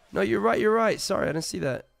 No, you're right. You're right. Sorry, I didn't see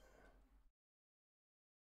that.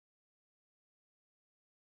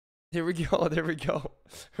 There we go. There we go.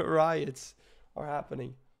 Riots are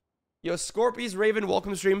happening. Yo, Scorpies, Raven,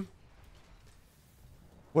 welcome to stream.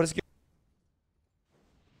 What is good?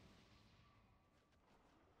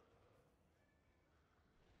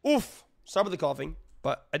 Oof. Sorry about the coughing,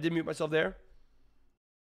 but I did mute myself there.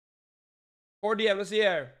 4 DM, let's see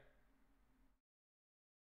here.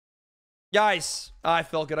 Guys, I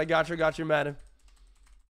felt good. I got you, man.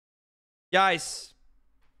 Guys,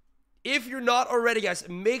 if you're not already, guys,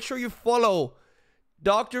 make sure you follow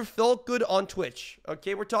Dr. Feltgood on Twitch.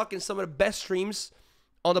 Okay, we're talking some of the best streams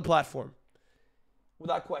on the platform.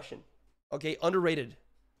 Without question. Okay, underrated.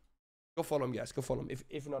 Go follow him, guys. Go follow him if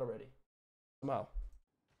you're not already. Somehow.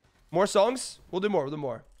 More songs? We'll do more. We'll do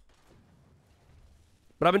more.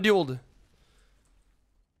 But I've been dueled.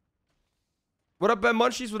 What up, Ben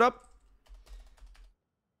Munchies? What up?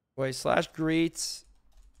 Wait, slash greets.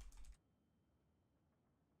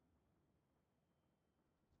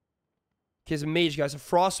 Okay, it's a mage, guys. A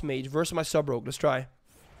frost mage versus my sub rogue. Let's try.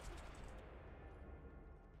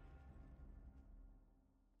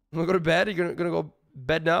 I'm gonna go to bed. You're gonna go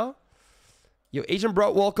bed now? Yo, Agent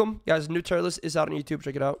Brought, welcome. Guys, new tier list is out on YouTube.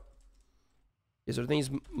 Check it out. Yeah, so the thing is,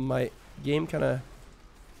 my game kind of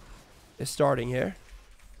is starting here.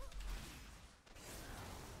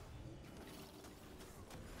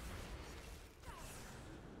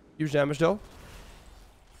 Huge damage though.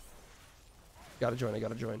 Gotta join. I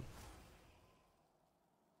gotta join.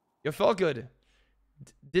 Yo, felt good.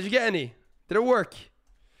 Did you get any? Did it work?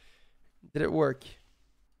 Did it work?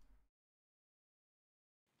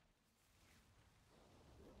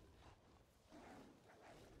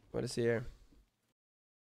 What is here?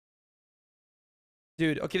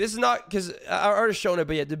 Dude, okay, this is not, because I already shown it,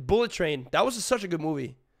 but yeah, the Bullet Train, that was such a good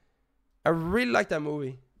movie. I really like that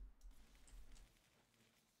movie.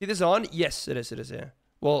 See this on? Yes, it is, yeah.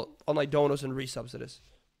 Well, on like donos and resubs, it is.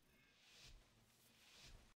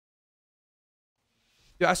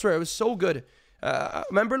 Dude, I swear, it was so good.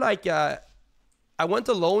 Remember, like, I went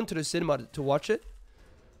alone to the cinema to watch it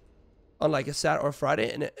on like a Saturday or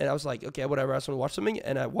Friday, and I was like, okay, whatever, I just want to watch something,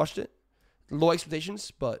 and I watched it. Low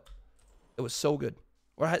expectations, but it was so good.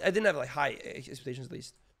 Or I didn't have like high expectations at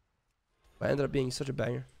least. But it ended up being such a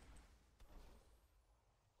banger.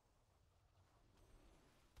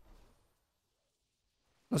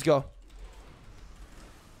 Let's go.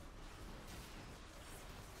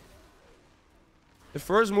 The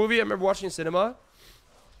first movie I remember watching in cinema,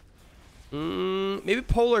 maybe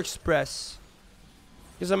Polar Express.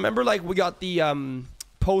 Because I remember like we got the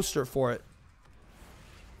poster for it.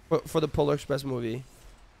 For the Polar Express movie.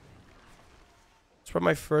 It's probably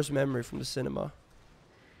my first memory from the cinema.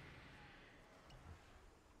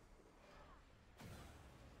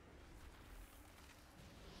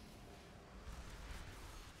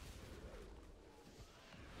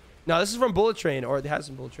 No, this is from Bullet Train, or it has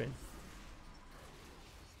some Bullet Train.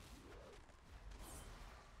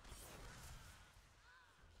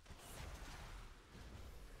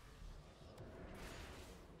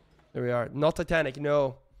 There we are. Not Titanic,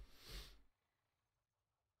 no.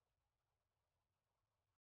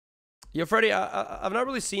 Yo, Freddy, I've not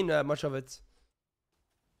really seen much of it.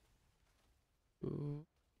 Ooh.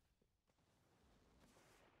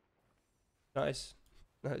 Nice.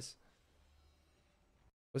 Nice.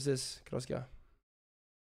 What's this? Kroska.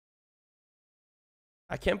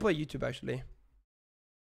 I can't play YouTube, actually.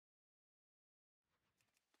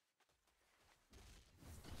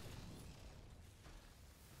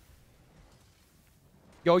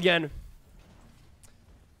 Go again.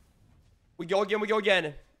 We go again, we go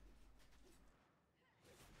again.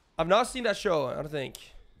 I've not seen that show, I don't think.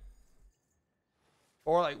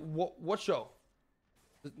 Or like, what show?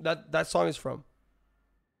 That song is from.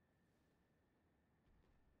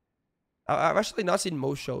 I've actually not seen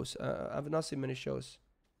most shows. I've not seen many shows.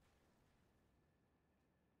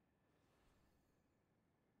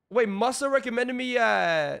 Wait, Musa recommended me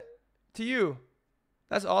to you.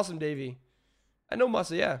 That's awesome, Davey. I know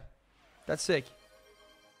Musa, yeah. That's sick.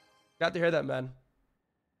 Got to hear that, man.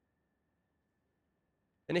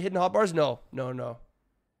 Any hidden hotbars? No. No.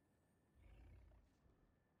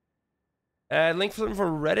 Link from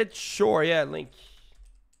Reddit? Sure, yeah, link.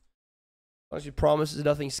 As long as you promise there's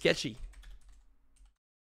nothing sketchy.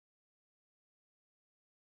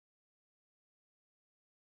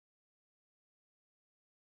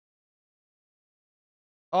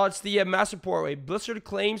 Oh, it's the mass report. Wait, Blizzard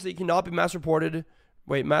claims that you cannot be mass reported.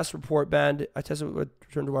 Wait, mass report banned. I tested with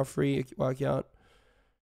return to our free account.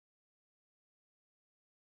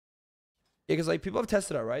 Yeah, because like people have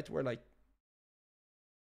tested out, right? Where like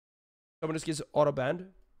someone just gets auto banned.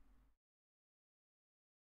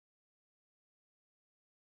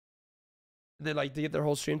 They like they get their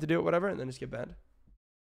whole stream to do it, whatever, and then just get banned.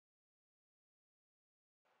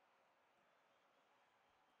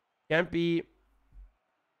 Can't be.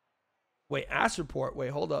 Wait, ass report. Wait,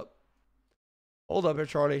 hold up. Hold up here,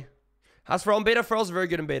 Charlie. How's Feral in beta? Feral's very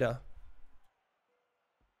good in beta.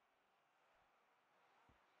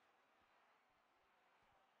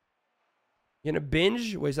 You gonna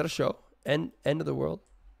binge? Wait, is that a show? End of the world?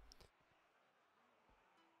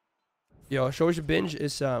 Yo, a show we should binge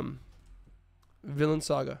is Villain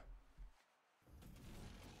Saga.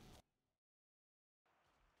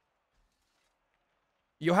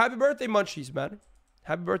 Yo, happy birthday, Munchies, man.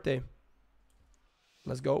 Happy birthday.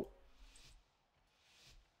 Let's go.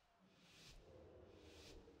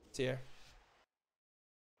 It's here.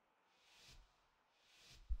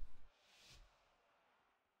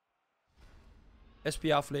 SP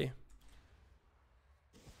Alfley.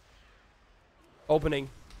 Opening.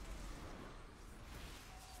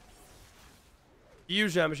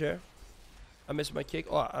 Huge damage here. I missed my kick.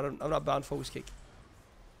 Oh, I'm not bound focus kick.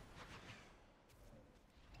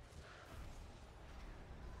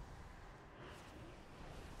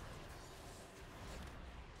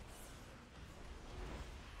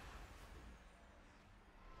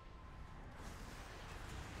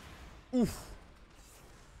 Oof.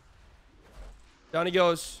 Down he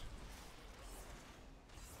goes.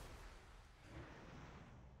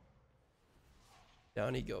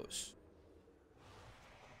 Down he goes.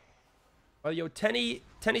 Oh, yo, Tenny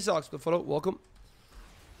Socks, the photo. Welcome.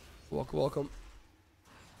 Welcome.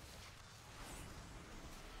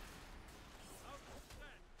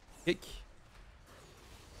 Kick.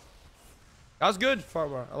 That was good,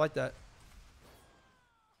 Farmer. I like that.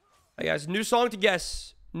 Hey guys, new song to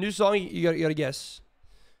guess. New song, you gotta guess.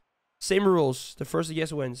 Same rules. The first to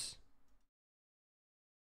guess wins.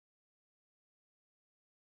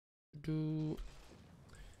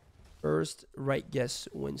 First right guess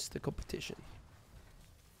wins the competition.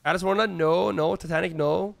 Alice Warner, no. No. Titanic,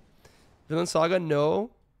 no. Villain Saga,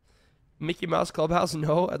 no. Mickey Mouse Clubhouse,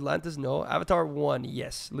 no. Atlantis, no. Avatar 1,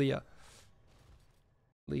 yes. Leah.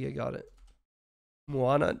 Leah got it.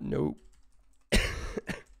 Moana, no.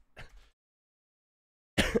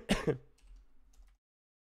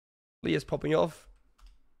 Leah's popping off.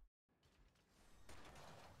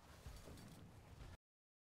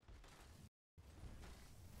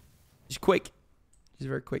 She's quick. She's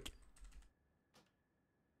very quick.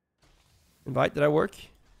 Invite, did I work?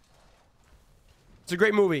 It's a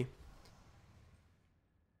great movie.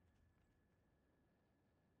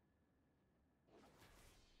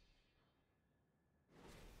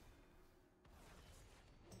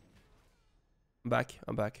 I'm back.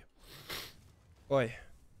 I'm back. Oi.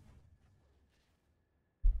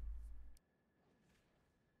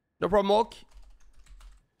 No problem, Mulk.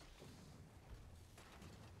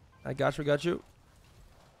 I got you, got you.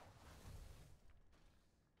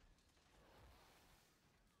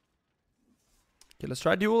 Okay, let's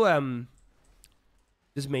try duel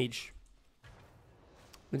this mage.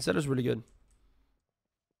 Instead really good.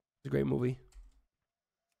 It's a great movie.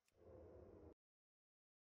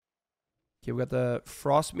 Okay, we got the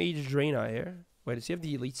Frost Mage Draenei here. Wait, does he have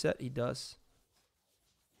the elite set? He does.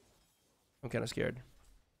 I'm kind of scared.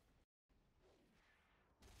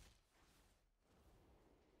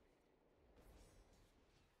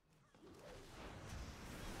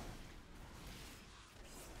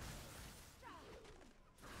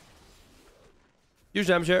 Huge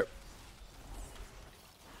damage here.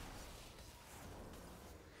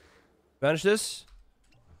 Banish this.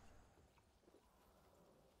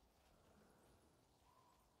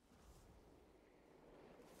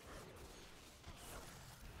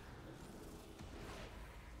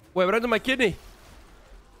 Wait, what happened to my kidney?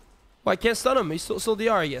 Well, I can't stun him. He's still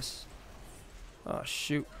DR, I guess. Oh,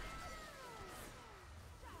 shoot.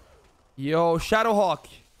 Yo, Shadowhawk.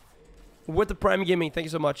 With the Prime Gaming. Thank you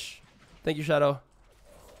so much. Thank you, Shadow.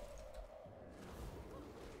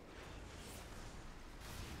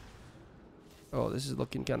 Oh, this is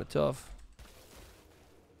looking kind of tough.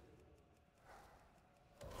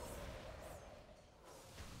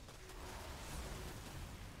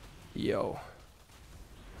 Yo.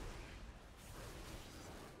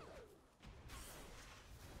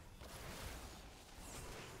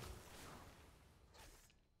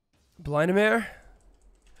 Blind him here.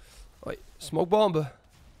 Wait, smoke bomb.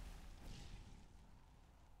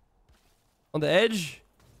 On the edge.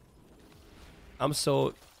 I'm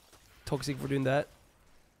so toxic for doing that.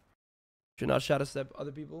 Should not shadow step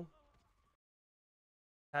other people.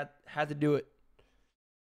 Had to do it.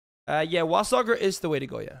 Yeah, Wastalker is the way to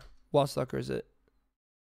go, yeah. Wastalker is it.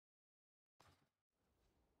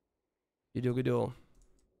 You do a good duel.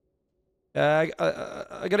 I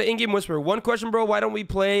got an in-game whisper. One question, bro. Why don't we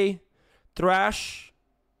play Thrash?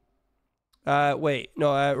 Wait.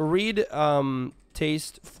 No, read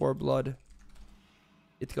Taste for Blood.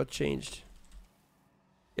 It got changed.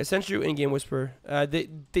 I sent you in-game whisper.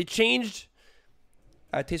 They changed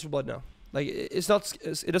Taste for Blood now. Like it's not.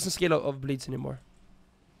 It doesn't scale out of bleeds anymore.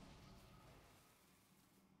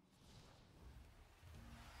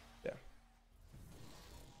 Yeah.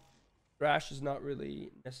 Thrash is not really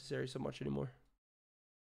necessary so much anymore.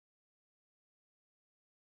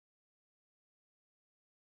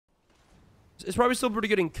 It's probably still pretty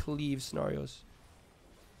good in cleave scenarios.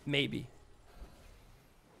 Maybe.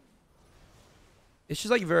 It's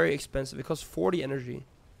just like very expensive. It costs 40 energy.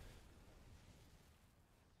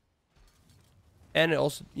 And it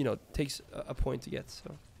also, you know, takes a point to get,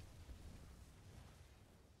 so.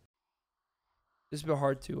 This is a bit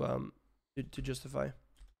hard to justify.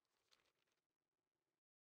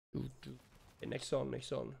 Okay, next song.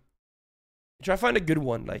 Try to find a good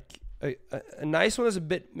one, like a nice one is a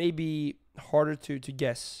bit maybe harder to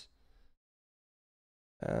guess.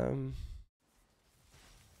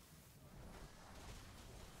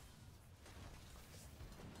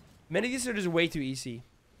 Many of these are just way too easy.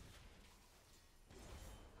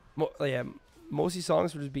 Yeah, most of these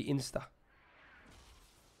songs would just be insta.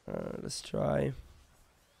 Let's try.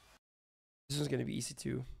 This one's gonna be easy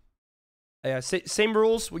too. Yeah, same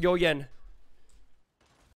rules. We go again.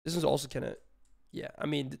 This one's also kind of, yeah. I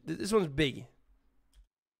mean, this one's big.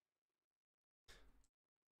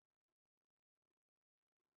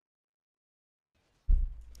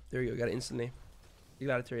 There you go. Got it instantly. You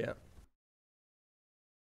got it, yeah.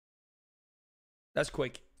 That's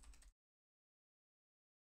quick.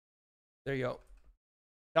 There you go.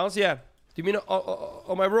 Sounds, yeah. Do you mean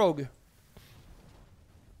on my rogue?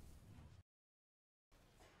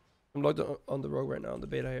 I'm logged on the rogue right now, on the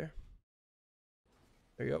beta here.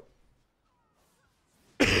 There you go.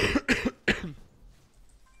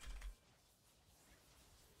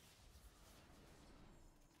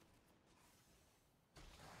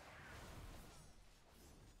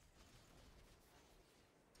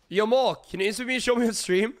 Yo, Malk, can you insert me and show me on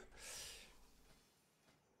stream?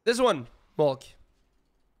 This one, Malk.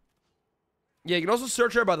 Yeah, you can also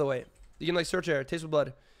search her, by the way. You can, like, search her. Taste of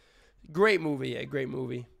Blood. Great movie, yeah, great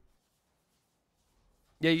movie.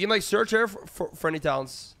 Yeah, you can, like, search her for any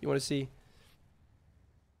talents you want to see.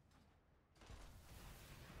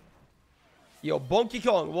 Yo, Bonky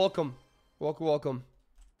Kong, welcome. Welcome, welcome.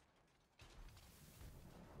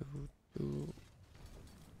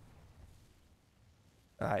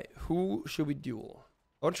 Alright, who should we duel?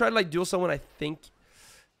 I want to try to, like, duel someone I think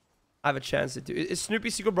I have a chance to do. Is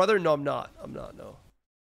Snoopy secret brother? No, I'm not. I'm not, no.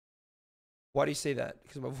 Why do you say that?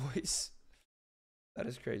 Because of my voice? That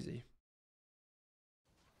is crazy.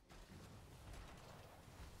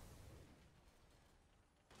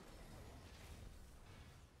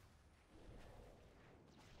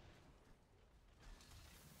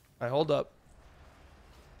 Alright, hold up.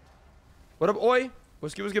 What up, Oi?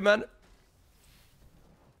 What's good, man?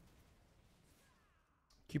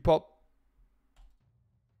 Keep up.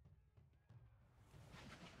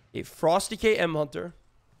 A Frosty KM Hunter.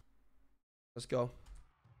 Let's go.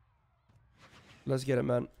 Let's get it,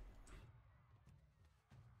 man.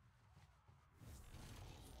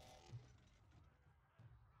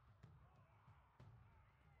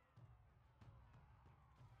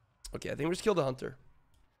 Okay, I think we just killed the Hunter.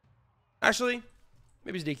 Actually,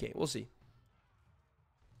 maybe it's DK. We'll see.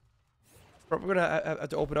 Probably gonna have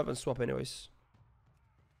to open up and swap anyways.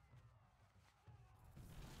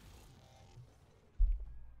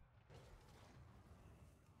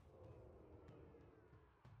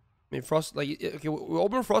 I mean, Frost, like, okay, we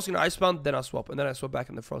open Frost in Icebound, then I'll swap, and then I swap back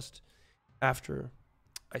in the Frost after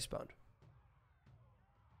Icebound.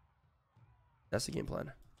 That's the game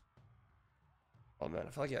plan. Oh man, I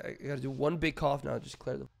feel like I gotta do one big cough now, just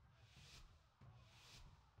clear the.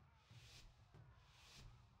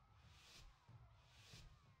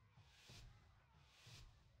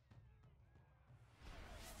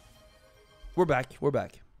 We're back. We're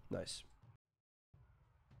back. Nice.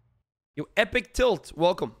 Yo, Epic Tilt,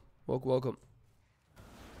 welcome. Welcome.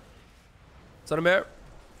 Son of Mare.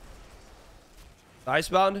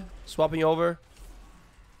 Icebound. Swapping over.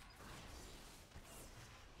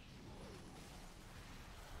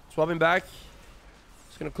 Swapping back.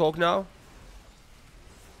 Just gonna cloak now.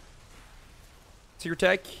 Secret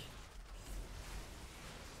tech.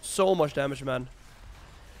 So much damage, man.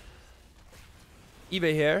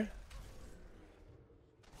 eBay here.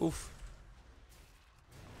 Oof.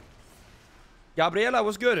 Gabriela,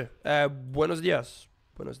 what's good? Buenos dias.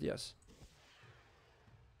 Buenos dias.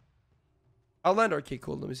 Outlander. Okay,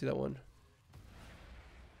 cool. Let me see that one.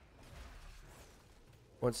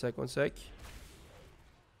 One sec. Good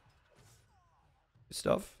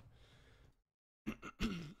stuff.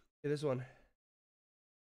 Okay, this one.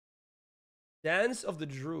 Dance of the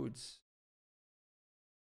Druids.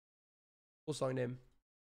 Cool song name.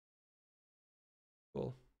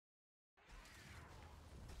 Cool.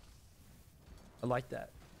 I like that.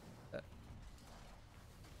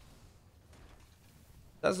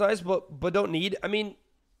 That's nice, but don't need. I mean,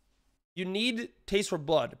 you need Taste for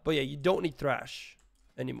Blood, but yeah, you don't need Thrash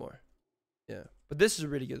anymore. Yeah, but this is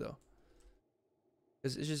really good though,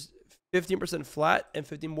 because it's just 15% flat and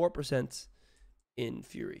 15% more in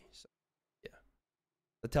Fury. So yeah,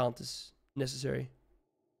 the talent is necessary.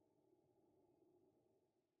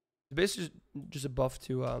 It's basically just a buff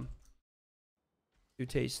to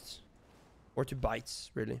tastes. Or to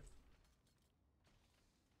bites, really.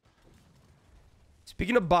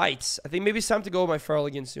 Speaking of bites, I think maybe it's time to go with my Feral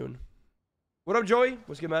again soon. What up, Joey?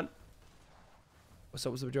 What's good, man? What's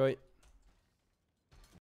up, Joey?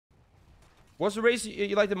 What's the race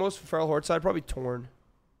you like the most for Feral Horde side? Probably Torn.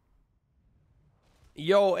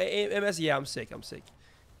 Yo, MS, yeah, I'm sick.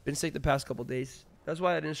 Been sick the past couple days. That's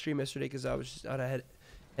why I didn't stream yesterday, because I was just out of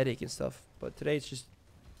headache and stuff. But today it's just...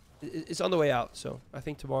 It's on the way out, so I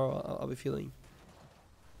think tomorrow I'll be feeling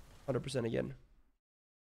 100% again.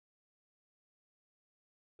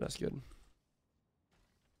 That's good.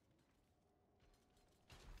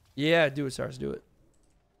 Yeah, do it, Stars. Do it.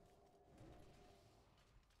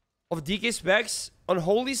 Of DK specs,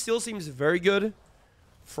 Unholy still seems very good.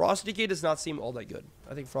 Frost DK does not seem all that good.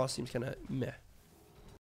 I think Frost seems kind of meh.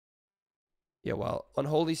 Yeah, well,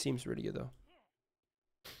 Unholy seems really good, though.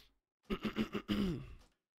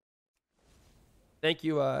 Thank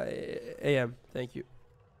you, AM. Thank you.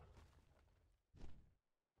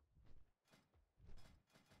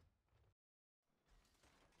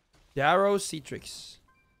 Darrow Citrix.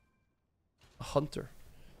 A hunter.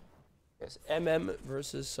 Yes, MM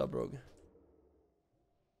versus Subrogue.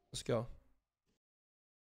 Let's go.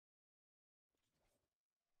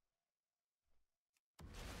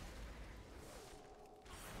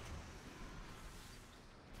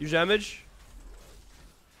 Use damage.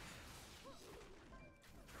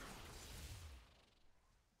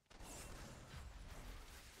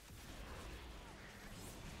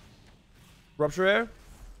 Rupture air.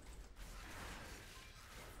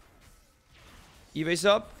 Evase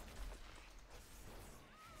up.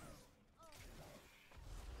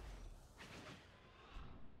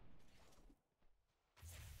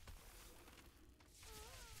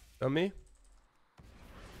 On me.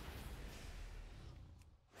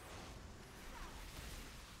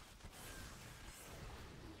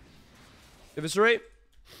 Eviscerate.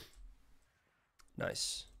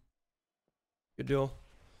 Nice. Good deal.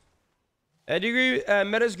 I do agree.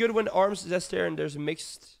 Meta is good when arms is there and there's a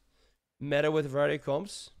mixed meta with variety of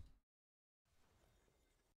comps.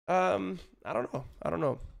 I don't know. I don't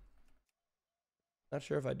know. Not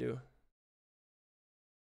sure if I do.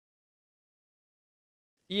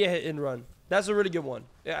 Yeah, hit and run. That's a really good one.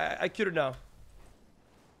 Yeah, I queued it now.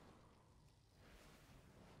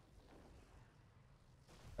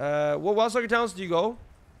 What Wild Soccer towns do you go?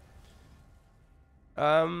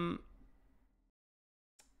 The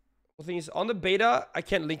thing is, on the beta, I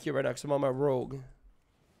can't link you right now because I'm on my rogue.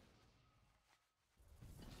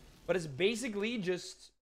 But it's basically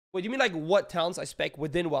just... Wait, you mean like what towns I spec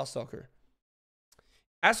within Wild Stalker?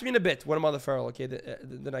 Ask me in a bit when I'm on the feral, okay?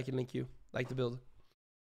 Then I can link you, like the build.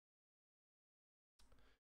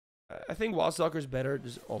 I think Wild Stalker is better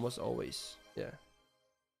just almost always. Yeah.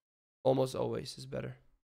 Almost always is better.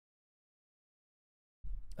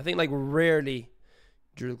 I think like rarely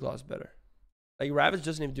Druid Claw is better. Like Ravage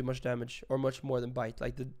doesn't even do much damage or much more than Bite.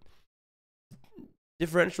 Like the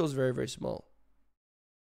differential is very, very small.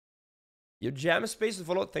 Your Jam Space to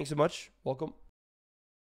follow. Thanks so much. Welcome.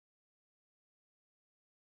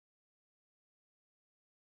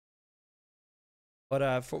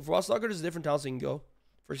 But for Wild Stalker, there's different towns you can go.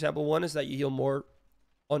 For example, one is that you heal more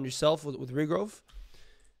on yourself with regrowth,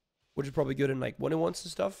 which is probably good in like 1-on-1s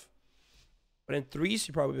and stuff. But in 3s,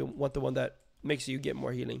 you probably want the one that makes you get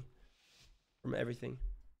more healing from everything.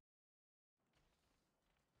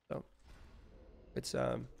 So it's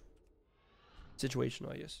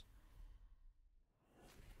situational, I guess.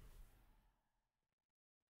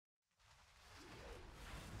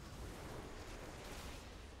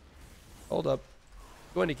 Hold up.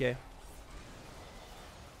 20k.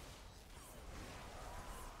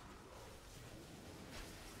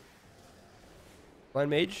 Blind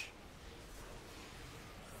Mage.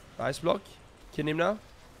 Ice Block. Kill him now.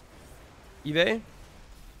 Eve.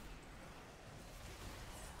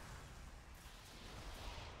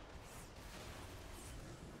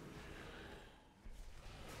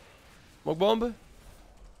 Smoke Bomb.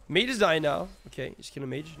 Mage is dying now. Okay, he's killing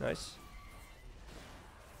Mage. Nice.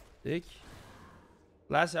 Dick.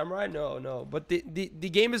 Last Samurai? No, no. But the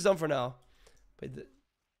game is done for now. But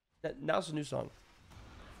now's a new song.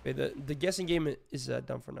 Okay, the guessing game is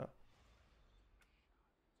done for now.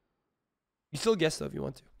 You still guess though if you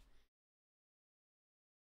want to.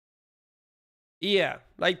 Yeah,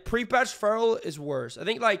 like pre-patch Feral is worse. I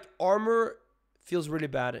think like Armor feels really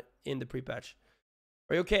bad in the pre-patch.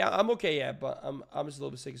 Are you okay? I'm okay, yeah, but I'm just a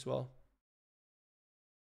little bit sick as well.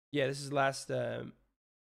 Yeah, this is last how do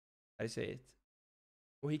you say it?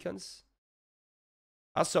 Mohicans.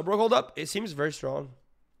 How's Subrogue hold up? It seems very strong.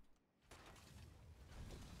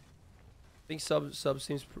 I think sub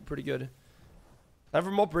seems pretty good. Time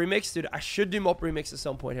for Mop Remix, dude. I should do Mop Remix at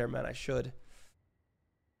some point here, man. I should.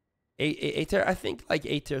 8 tier? I think like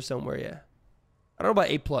 8 tier somewhere, yeah. I don't know about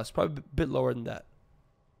 8 plus. Probably a bit lower than that.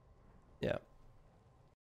 Yeah.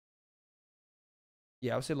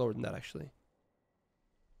 Yeah, I would say lower than that, actually.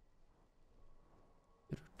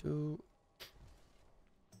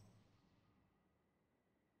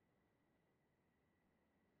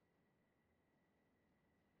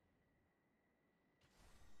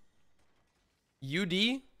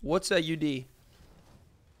 UD? What's that UD?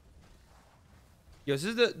 Yo, this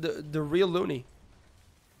is the real Looney.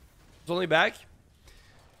 It's only back.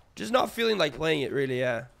 Just not feeling like playing it really,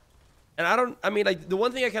 yeah. And I mean like the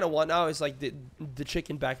one thing I kind of want now is like the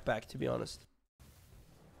chicken backpack, to be honest.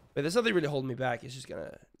 But there's nothing really holding me back. It's just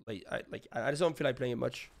gonna like I just don't feel like playing it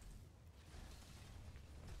much.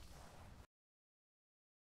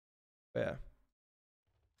 Yeah.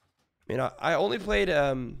 I mean, I only played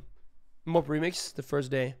Mob Remix the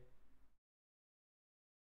first day.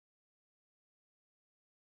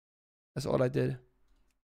 That's all I did.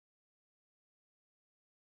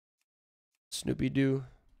 Snoopy Doo.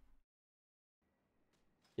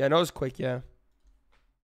 Yeah, I know it's quick, yeah.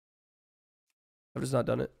 I've just not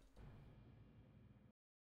done it.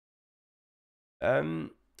 How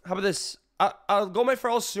about this? I'll go my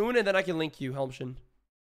Feral soon, and then I can link you, Helmshin.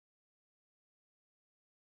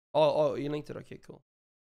 Oh, you linked it. Okay, cool.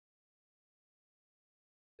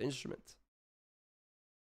 The instrument.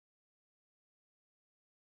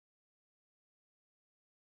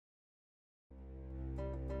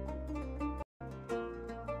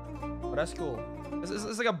 Oh, that's cool.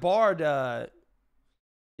 It's like a bard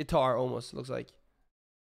guitar almost. It looks like.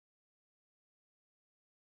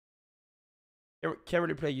 Can't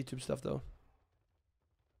really play YouTube stuff though.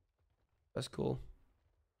 That's cool.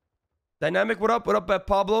 Dynamic, what up? What up,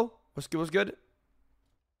 Pablo? What's good? What's good?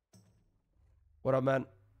 What up, man?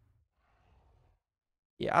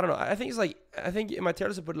 Yeah, I don't know. I think it's like, I think in my tier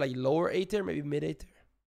list I put like lower A tier, maybe mid A tier.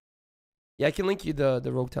 Yeah, I can link you the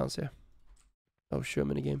Rogue Towns here. Oh, sure,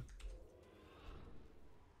 minigame.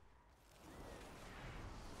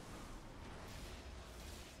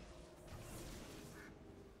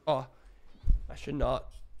 Oh, I should not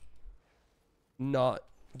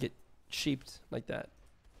get sheeped like that.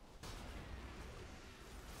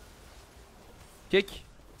 Kick.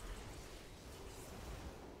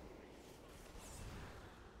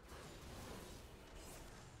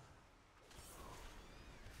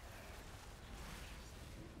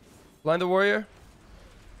 Blind the warrior.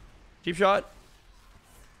 Cheap shot.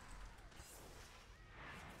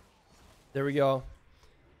 There we go.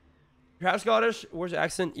 You're half Scottish? Where's your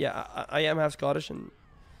accent? Yeah, I am half Scottish and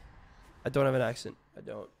I don't have an accent. I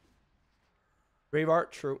don't.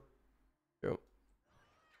 Braveheart? True. True.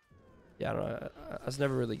 Yeah, I don't know. I've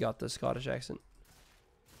never really got the Scottish accent.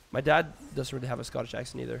 My dad doesn't really have a Scottish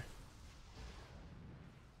accent either.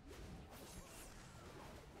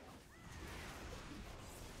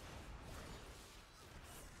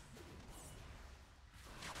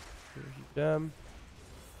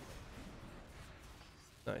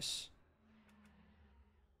 Nice.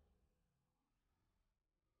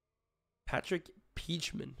 Patrick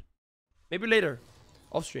Peachman. Maybe later.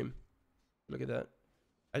 Off stream. Look at that.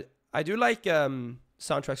 I do like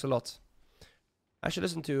soundtracks a lot. I should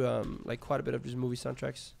listen to like quite a bit of just movie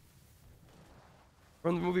soundtracks.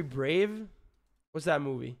 From the movie Brave? What's that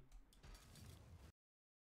movie?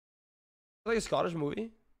 It's like a Scottish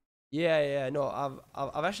movie? Yeah. No,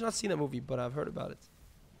 I've actually not seen that movie, but I've heard about it.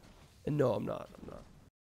 And no, I'm not.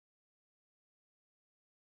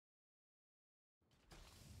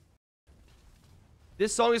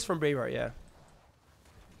 This song is from Braveheart, yeah.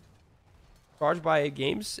 Charged by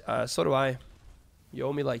games? So do I. You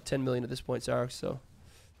owe me like 10 million at this point, Zarek, so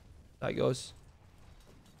that goes.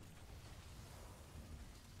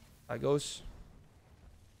 That goes.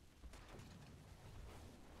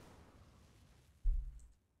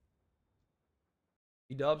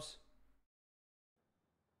 Dubs.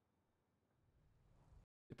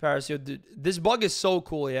 Paris, yo, dude. This bug is so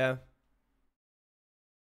cool, yeah.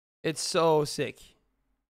 It's so sick.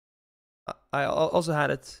 I also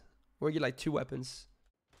had it where you get like 2 weapons.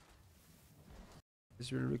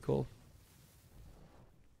 It's really, really cool.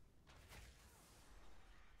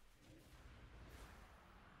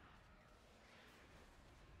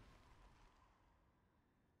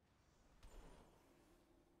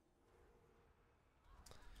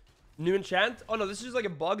 New enchant? Oh no, this is like a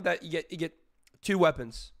bug that you get 2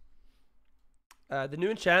 weapons. The new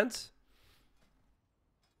enchant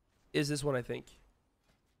is this one, I think.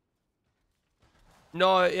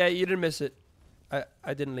 No, yeah, you didn't miss it.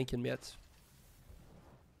 I didn't link him yet.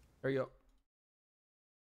 There you go.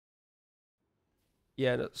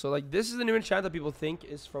 Yeah, no, so like this is the new enchant that people think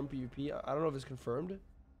is from PvP. I don't know if it's confirmed,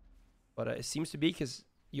 but it seems to be because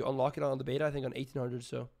you unlock it on the beta, I think on 1800.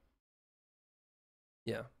 So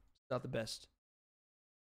yeah, not the best.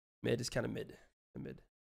 Mid is kind of mid.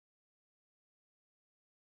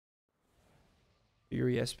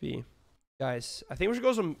 Fury SP. Guys, I think we should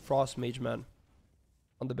go some Frost Mage Man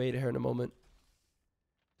on the beta here in a moment.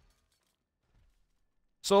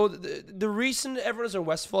 So the reason everyone's in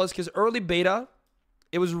Westfall is because early beta,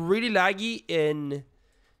 it was really laggy in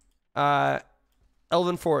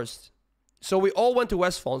Elven Forest. So we all went to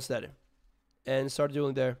Westfall instead and started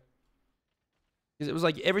doing there. Because it was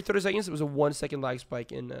like every 30 seconds, it was a 1 second lag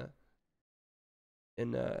spike in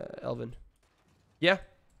Elven. Yeah,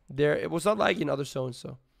 there it was not laggy in other zones.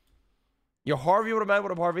 So, yo, Harvey, what up, man?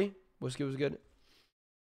 What up, Harvey? Was good.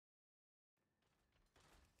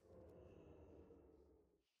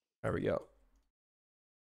 There we go.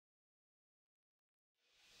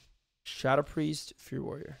 Shadow Priest, Fury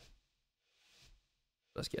Warrior.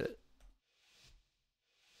 Let's get it.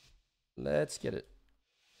 Let's get it.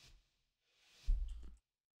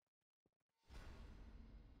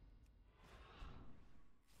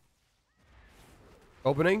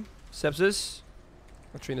 Opening. Sepsis.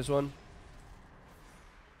 I'll train this one.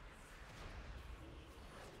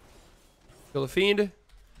 Kill the Fiend.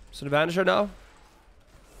 It's an advantage right now.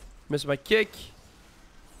 Missed my kick.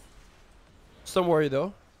 Stun Warrior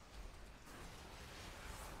though.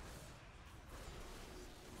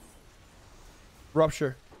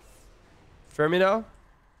 Rupture. Fair me now.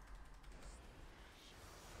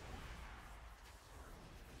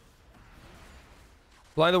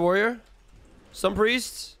 Blind the Warrior. Some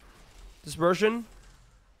Priests. Dispersion.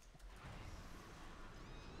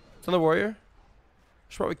 Stun the Warrior.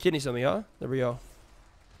 Should probably kidney something, huh? There we go.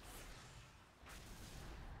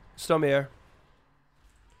 Stun air.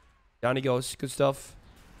 Down he goes. Good stuff.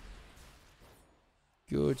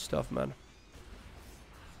 Good stuff, man.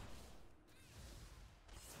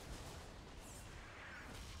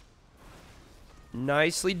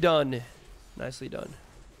 Nicely done. Nicely done.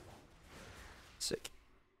 Sick.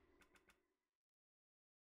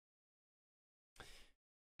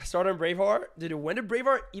 I started on Braveheart. Dude, when did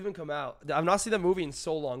Braveheart even come out? I've not seen that movie in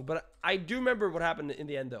so long, but I do remember what happened in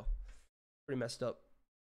the end, though. Pretty messed up.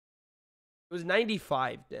 It was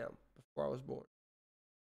 95, damn, before I was born.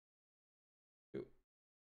 Dude.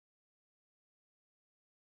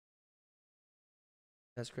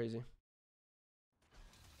 That's crazy.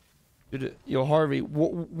 Dude, yo, Harvey,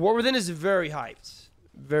 War Within is very hyped.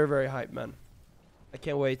 Very, very hyped, man. I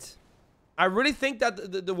can't wait. I really think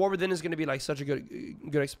that the War Within is going to be like such a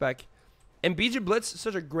good spec. And BG Blitz is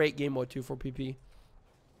such a great game mode too for PP.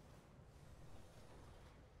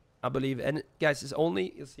 I believe. And guys, it's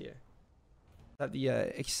only, you'll see here. I have the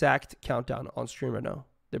exact countdown on stream right now.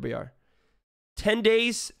 There we are. 10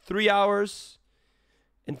 days, 3 hours,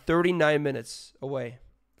 and 39 minutes away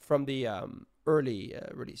from the early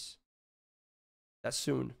release. That's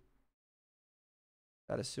soon.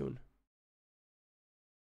 That is soon.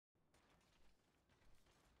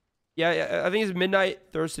 Yeah, I think it's midnight,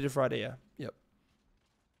 Thursday to Friday, yeah. Yep.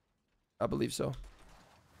 I believe so.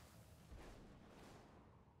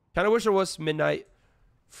 Kind of wish it was midnight,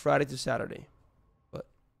 Friday to Saturday. But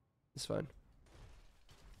it's fine.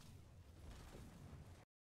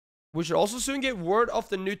 We should also soon get word of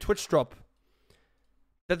the new Twitch drop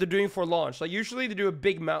that they're doing for launch. Like, usually they do a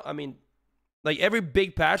big mount. I mean, like, every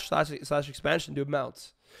big patch slash expansion do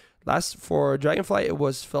mounts. Last, for Dragonflight, it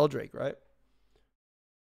was Feldrake, right?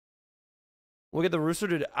 We'll get the Rooster,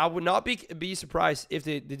 dude. I would not be surprised if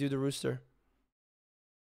they do the Rooster.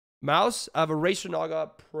 Mouse, I have a Racer Naga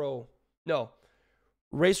Pro. No.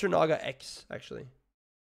 Racer Naga X, actually. I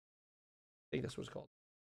think that's what it's called.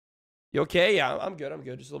 You okay? Yeah, I'm good. I'm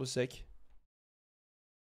good. Just a little bit sick.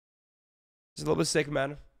 Just a little bit sick,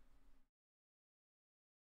 man.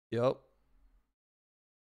 Yup.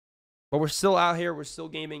 But we're still out here. We're still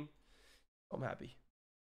gaming. I'm happy.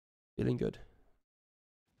 Feeling good.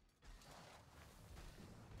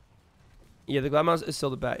 Yeah, the Glad Mouse is still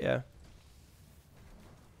the bat, yeah.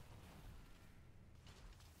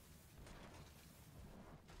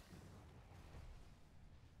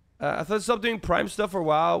 I thought stopped doing Prime stuff for a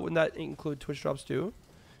while. Wouldn't that include Twitch drops too?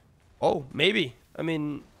 Oh, maybe. I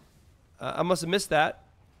mean, I must have missed that.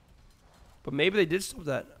 But maybe they did stop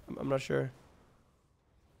that. I'm not sure.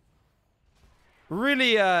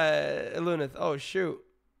 Really, Lunith? Oh, shoot.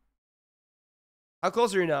 How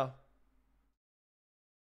close are you now?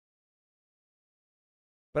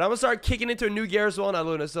 But I'm going to start kicking into a new gear as well now,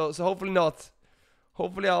 Luna. So hopefully not.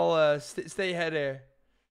 Hopefully I'll stay ahead there.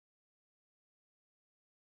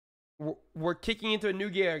 We're kicking into a new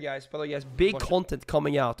gear, guys. By the way, guys, big content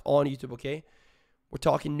coming out on YouTube, okay? We're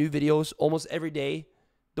talking new videos almost every day.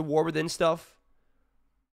 The War Within stuff.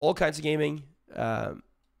 All kinds of gaming. Yeah,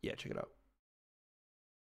 check it out.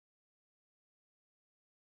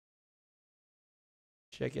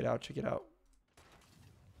 Check it out. Check it out.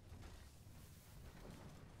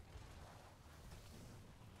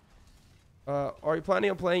 Are you planning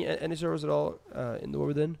on playing any servers at all in the War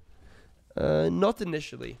Within? Not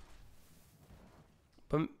initially.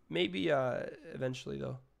 But maybe eventually,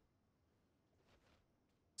 though.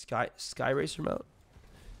 Sky Racer mount?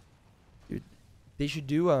 Dude, they should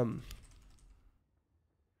do... Oh,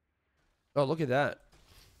 look at that.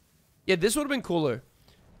 Yeah, this would have been cooler.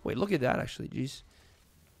 Wait, look at that, actually. Jeez.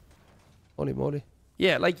 Holy moly.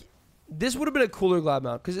 Yeah, like, this would have been a cooler Glad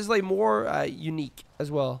mount. Because it's, like, more unique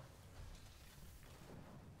as well.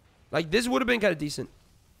 Like, this would have been kind of decent.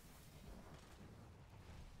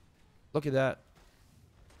 Look at that.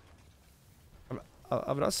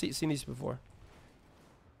 I've not seen these before.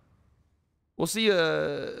 We'll see,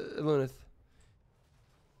 Lunith.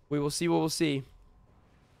 We will see what we'll see.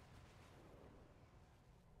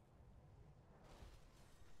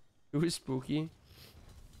 Who is spooky?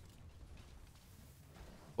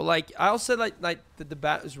 Well, like, I also said, like the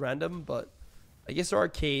bat is random, but I guess there are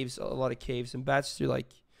caves, a lot of caves, and bats do, like,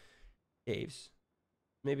 caves.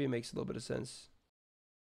 Maybe it makes a little bit of sense.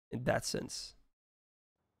 In that sense.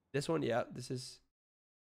 This one, yeah, this is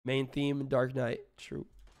main theme, Dark Knight. True.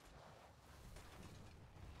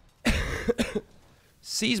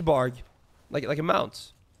 Seasbarg. Like a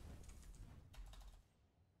mount.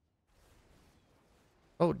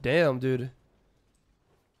 Oh, damn, dude.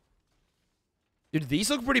 Dude, these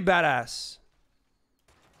look pretty badass.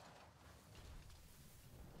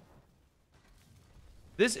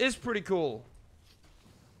 This is pretty cool.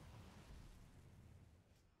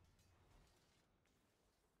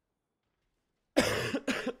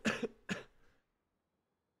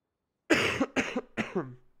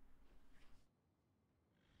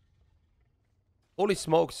 Holy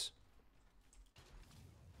smokes.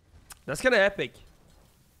 That's kind of epic.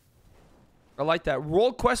 I like that.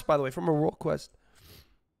 World Quest, by the way, from a World Quest.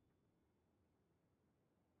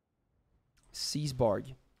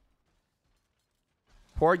 Seasbarg.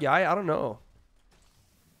 Poor guy, I don't know.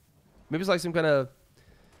 Maybe it's like some kind of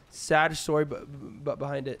sad story but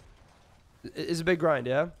behind it. It's a big grind,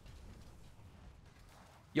 yeah?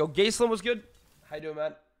 Yo, Gayslin was good. How you doing,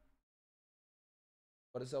 man?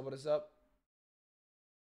 What is up? What is up?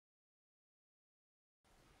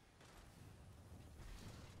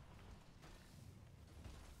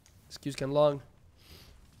 This queue's kind of long.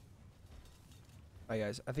 Alright,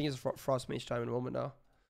 guys. I think it's Frost Mage time in a moment now.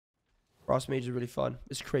 Frost Mage is really fun.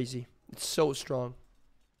 It's crazy. It's so strong.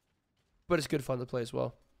 But it's good fun to play as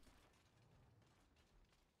well.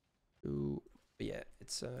 Ooh, but yeah,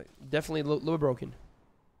 it's definitely a little broken.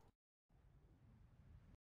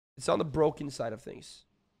 It's on the broken side of things.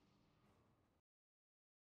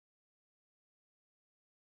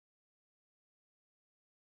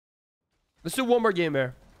 Let's do one more game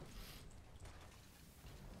here.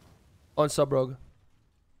 On Sub Rogue.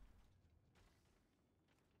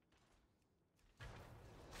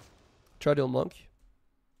 Tridil Monk.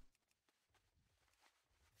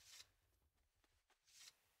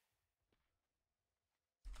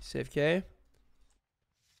 Save K.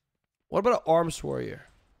 What about an Arms Warrior?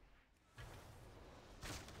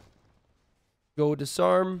 Go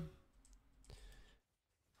disarm.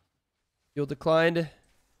 You'll declined.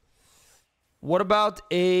 What about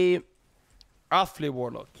a Athli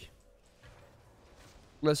Warlock?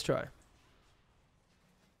 Let's try.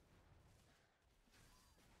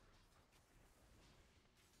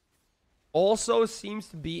 Also seems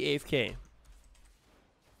to be AFK.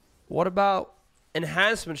 What about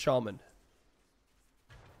Enhancement Shaman?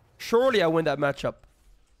 Surely I win that matchup.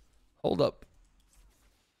 Hold up.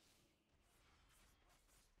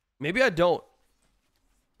 Maybe I don't.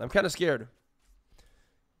 I'm kind of scared.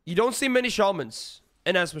 You don't see many shamans.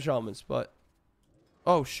 Enhancement Shamans, but...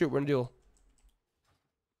 Oh, shoot. We're in a duel.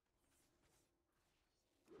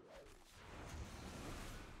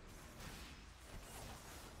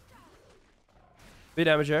 Big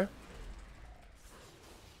damage here.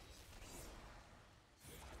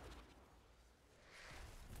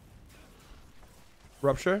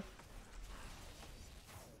 Rupture.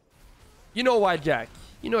 You know why, Jack.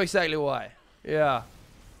 You know exactly why. Yeah.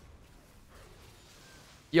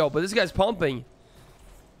 Yo, but this guy's pumping.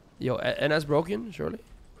 Yo, and that's broken, surely.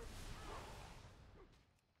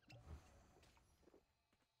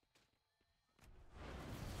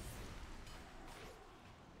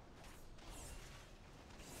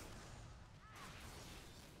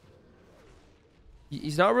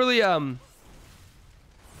 He's not really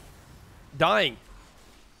dying.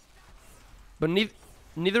 But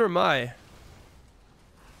neither am I.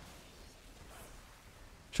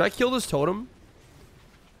 Should I kill this totem?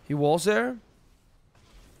 He walls there.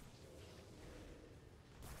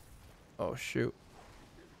 Oh shoot.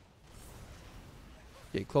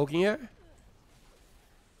 Okay, cloaking here.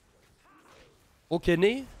 Full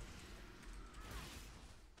kidney.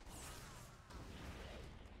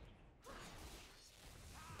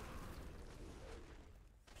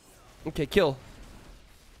 Okay, kill.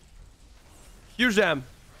 Huge jam.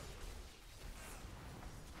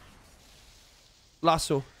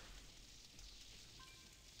 Lasso.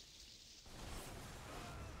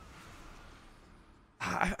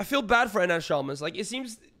 I feel bad for NS Shamans. Like, it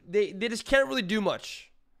seems they just can't really do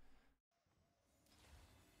much.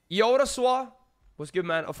 Yoda Swa. What's good,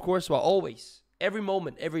 man? Of course, Swa. Always. Every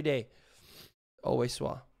moment, every day. Always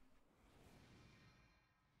swa.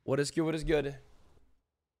 What is good? What is good?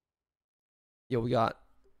 Yo, we got...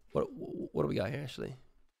 What do we got here, actually?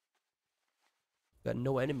 We got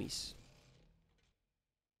no enemies.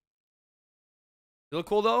 They look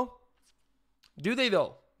cool, though? Do they,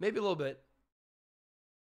 though? Maybe a little bit.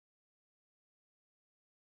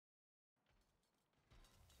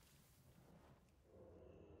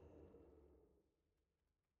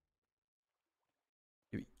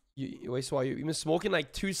 Wait, so you been smoking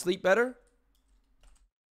like 2 sleep better?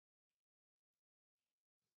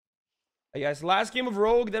 Hey guys, last game of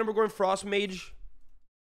Rogue, then we're going Frost Mage.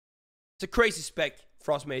 It's a crazy spec,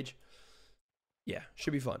 Frost Mage. Yeah,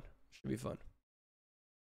 should be fun. Should be fun.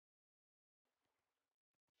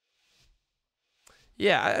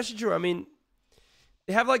 Yeah, actually true. I mean,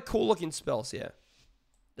 they have like cool looking spells, yeah.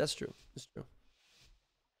 That's true. That's true.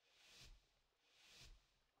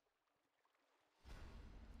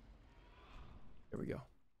 Here we go.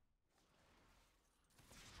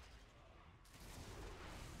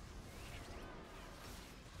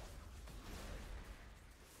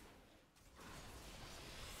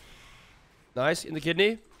 Nice. In the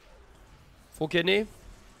kidney. Full kidney.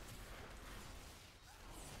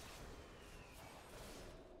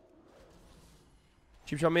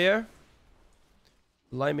 Cheap shot me here.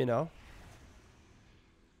 Line me now.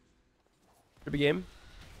 Good game.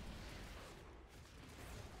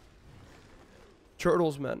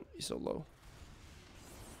 Turtles, man. He's so low.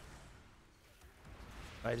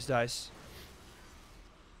 Alright, just dice.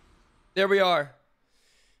 There we are.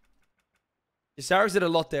 Cyrus did a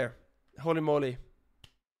lot there. Holy moly.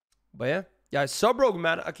 But yeah. Yeah, sub rogue,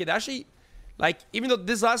 man. Okay, actually, like, even though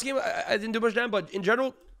this last game, I didn't do much damage, but in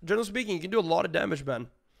general speaking, you can do a lot of damage, man.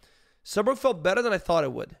 Sub rogue felt better than I thought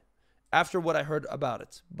it would after what I heard about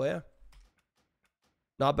it. But yeah.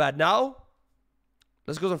 Not bad. Now,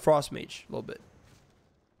 let's go to Frost Mage a little bit.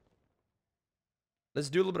 Let's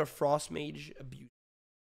do a little bit of Frost Mage abuse.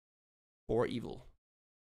 For evil.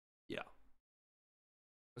 Yeah.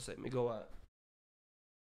 Let's see. Let me go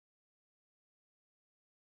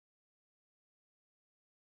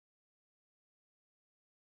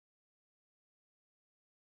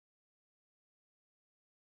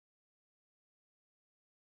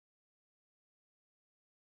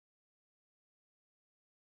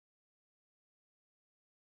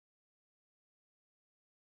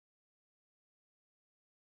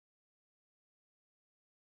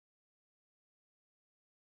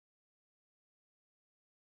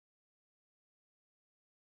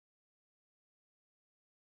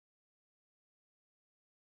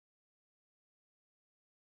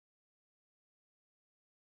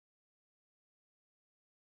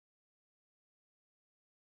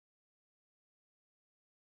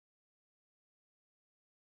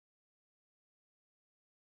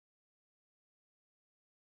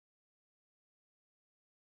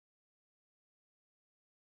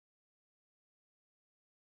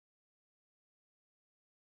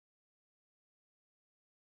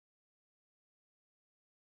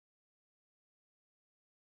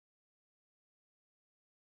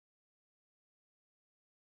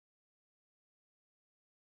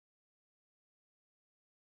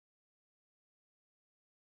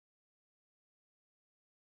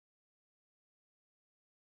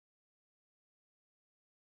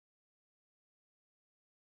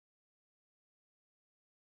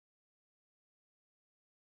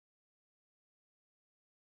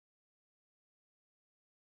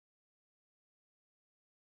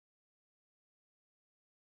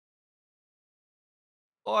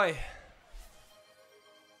Oi.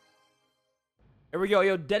 Here we go.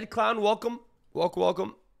 Yo, Dead Clown, welcome. Welcome,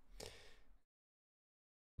 welcome.